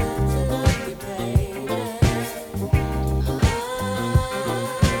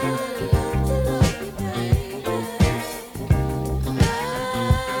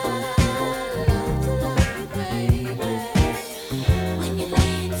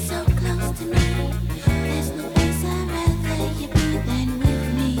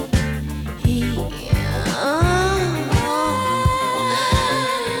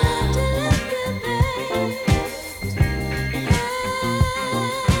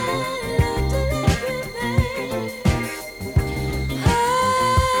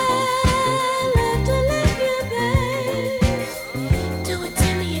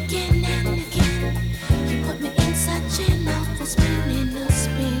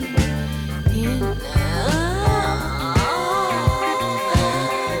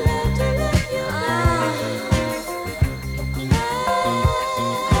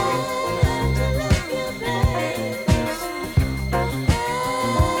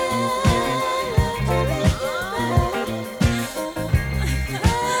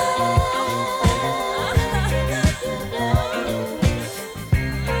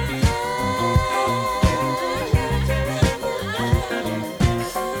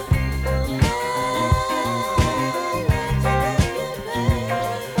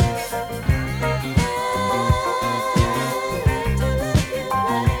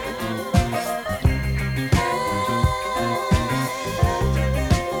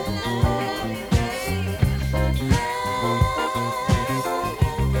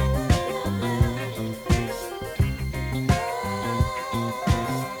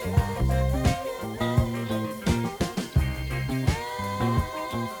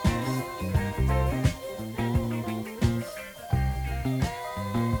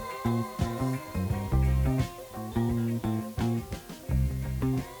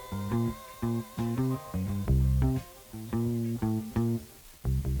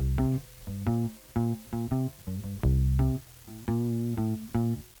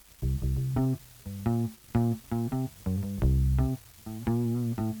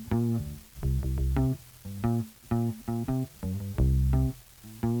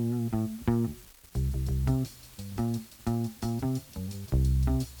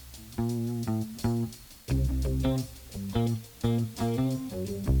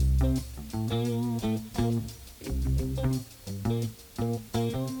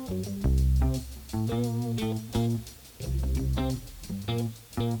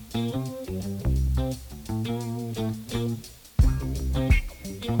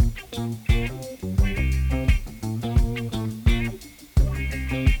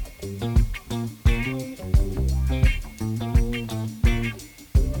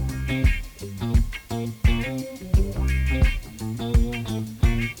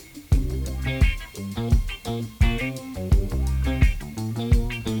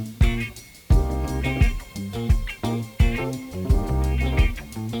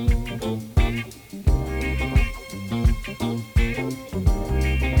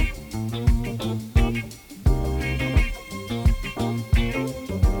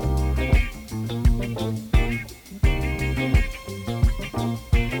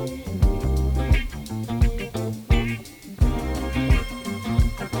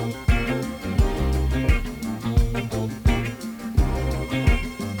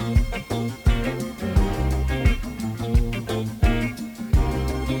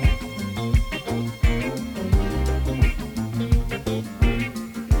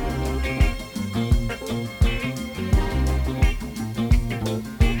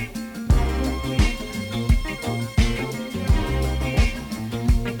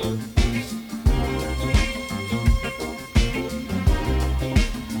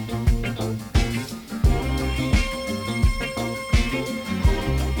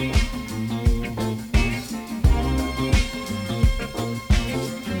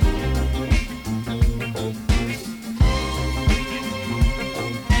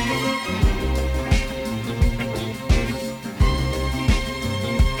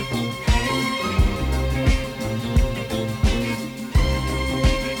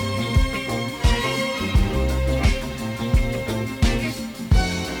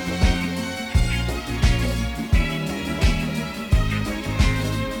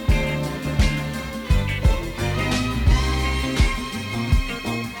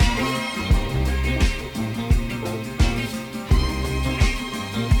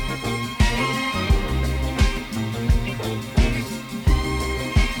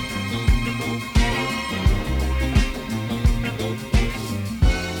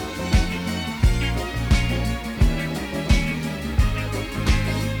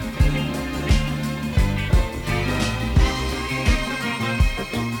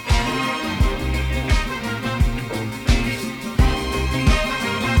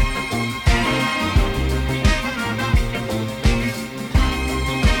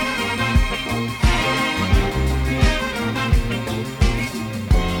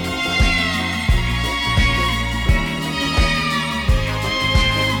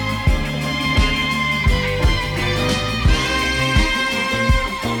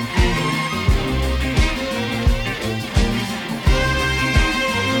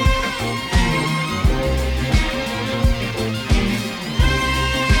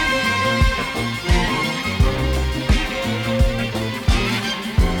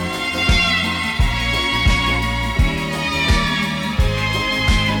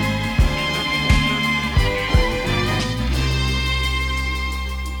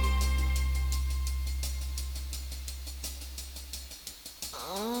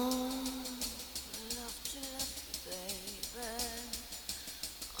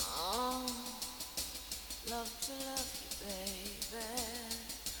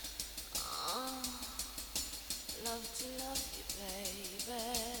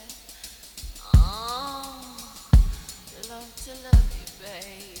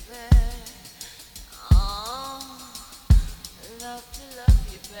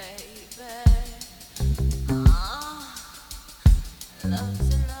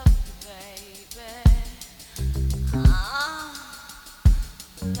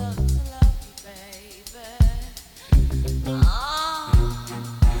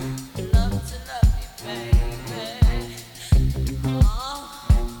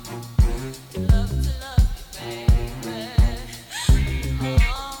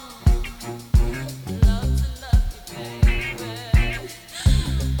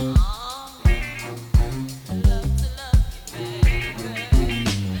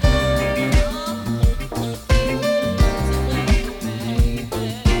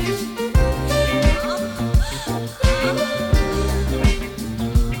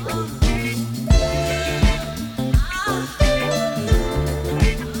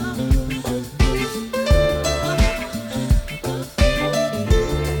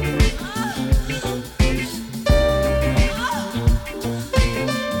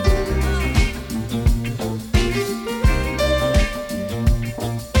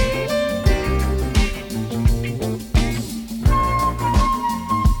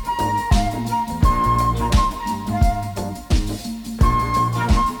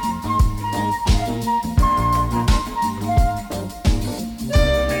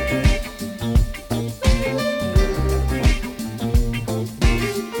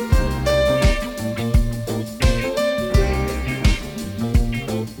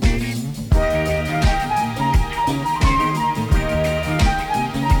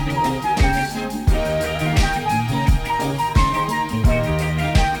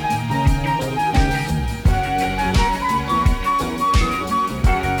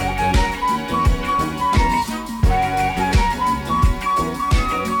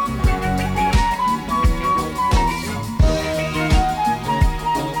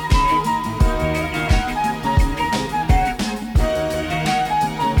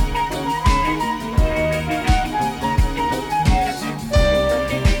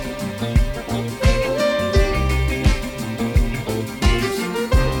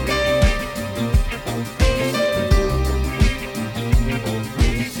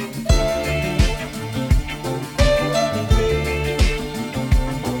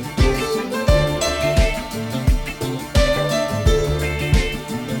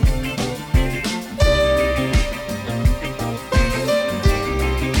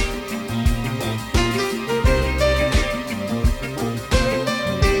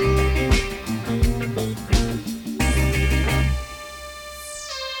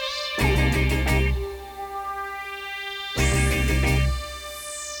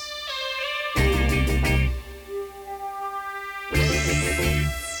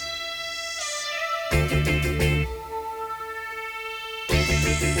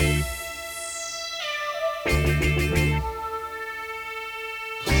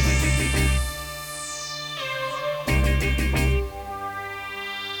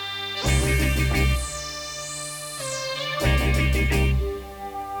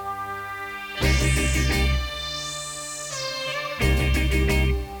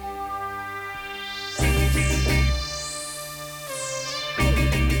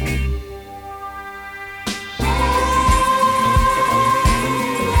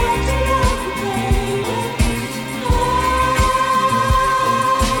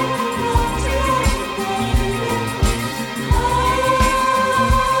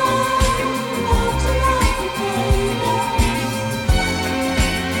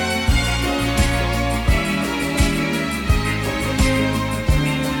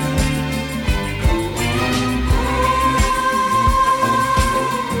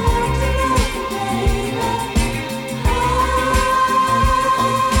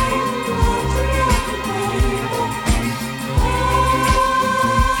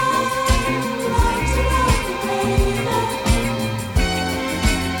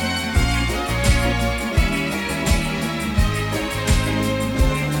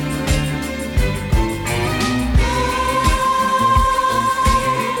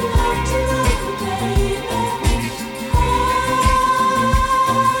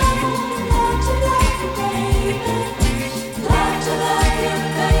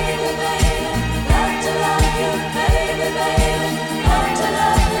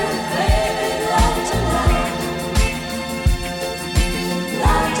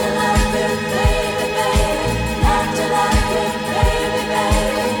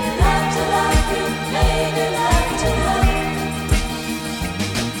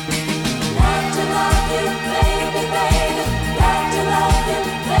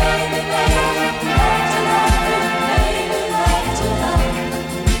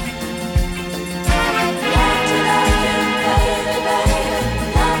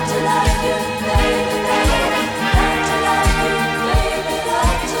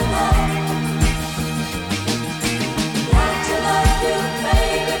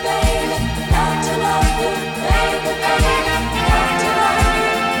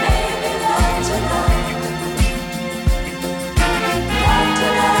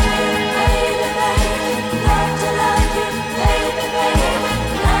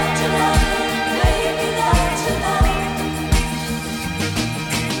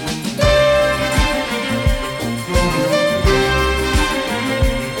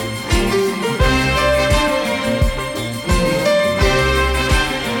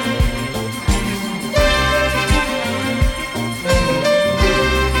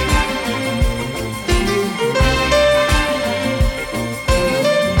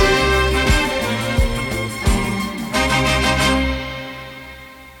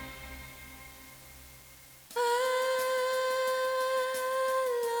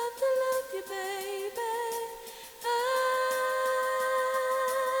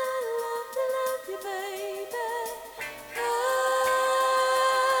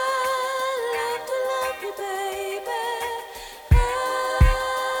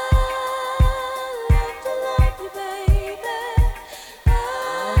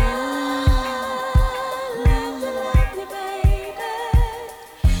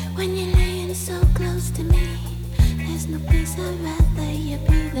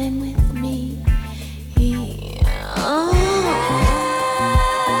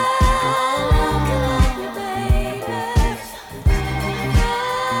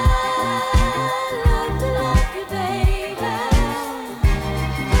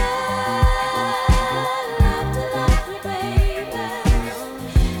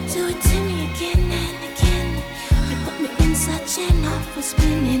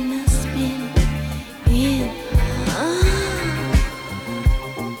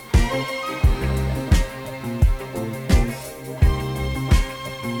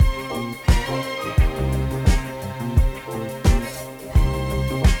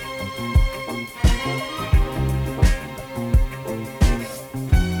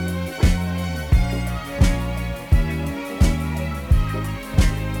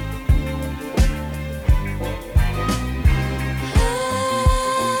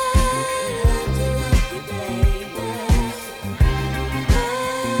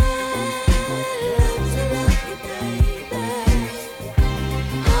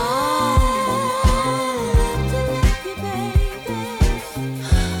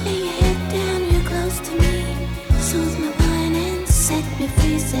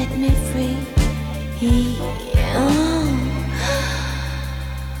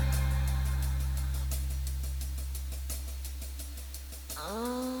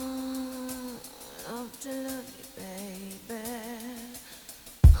 Oh.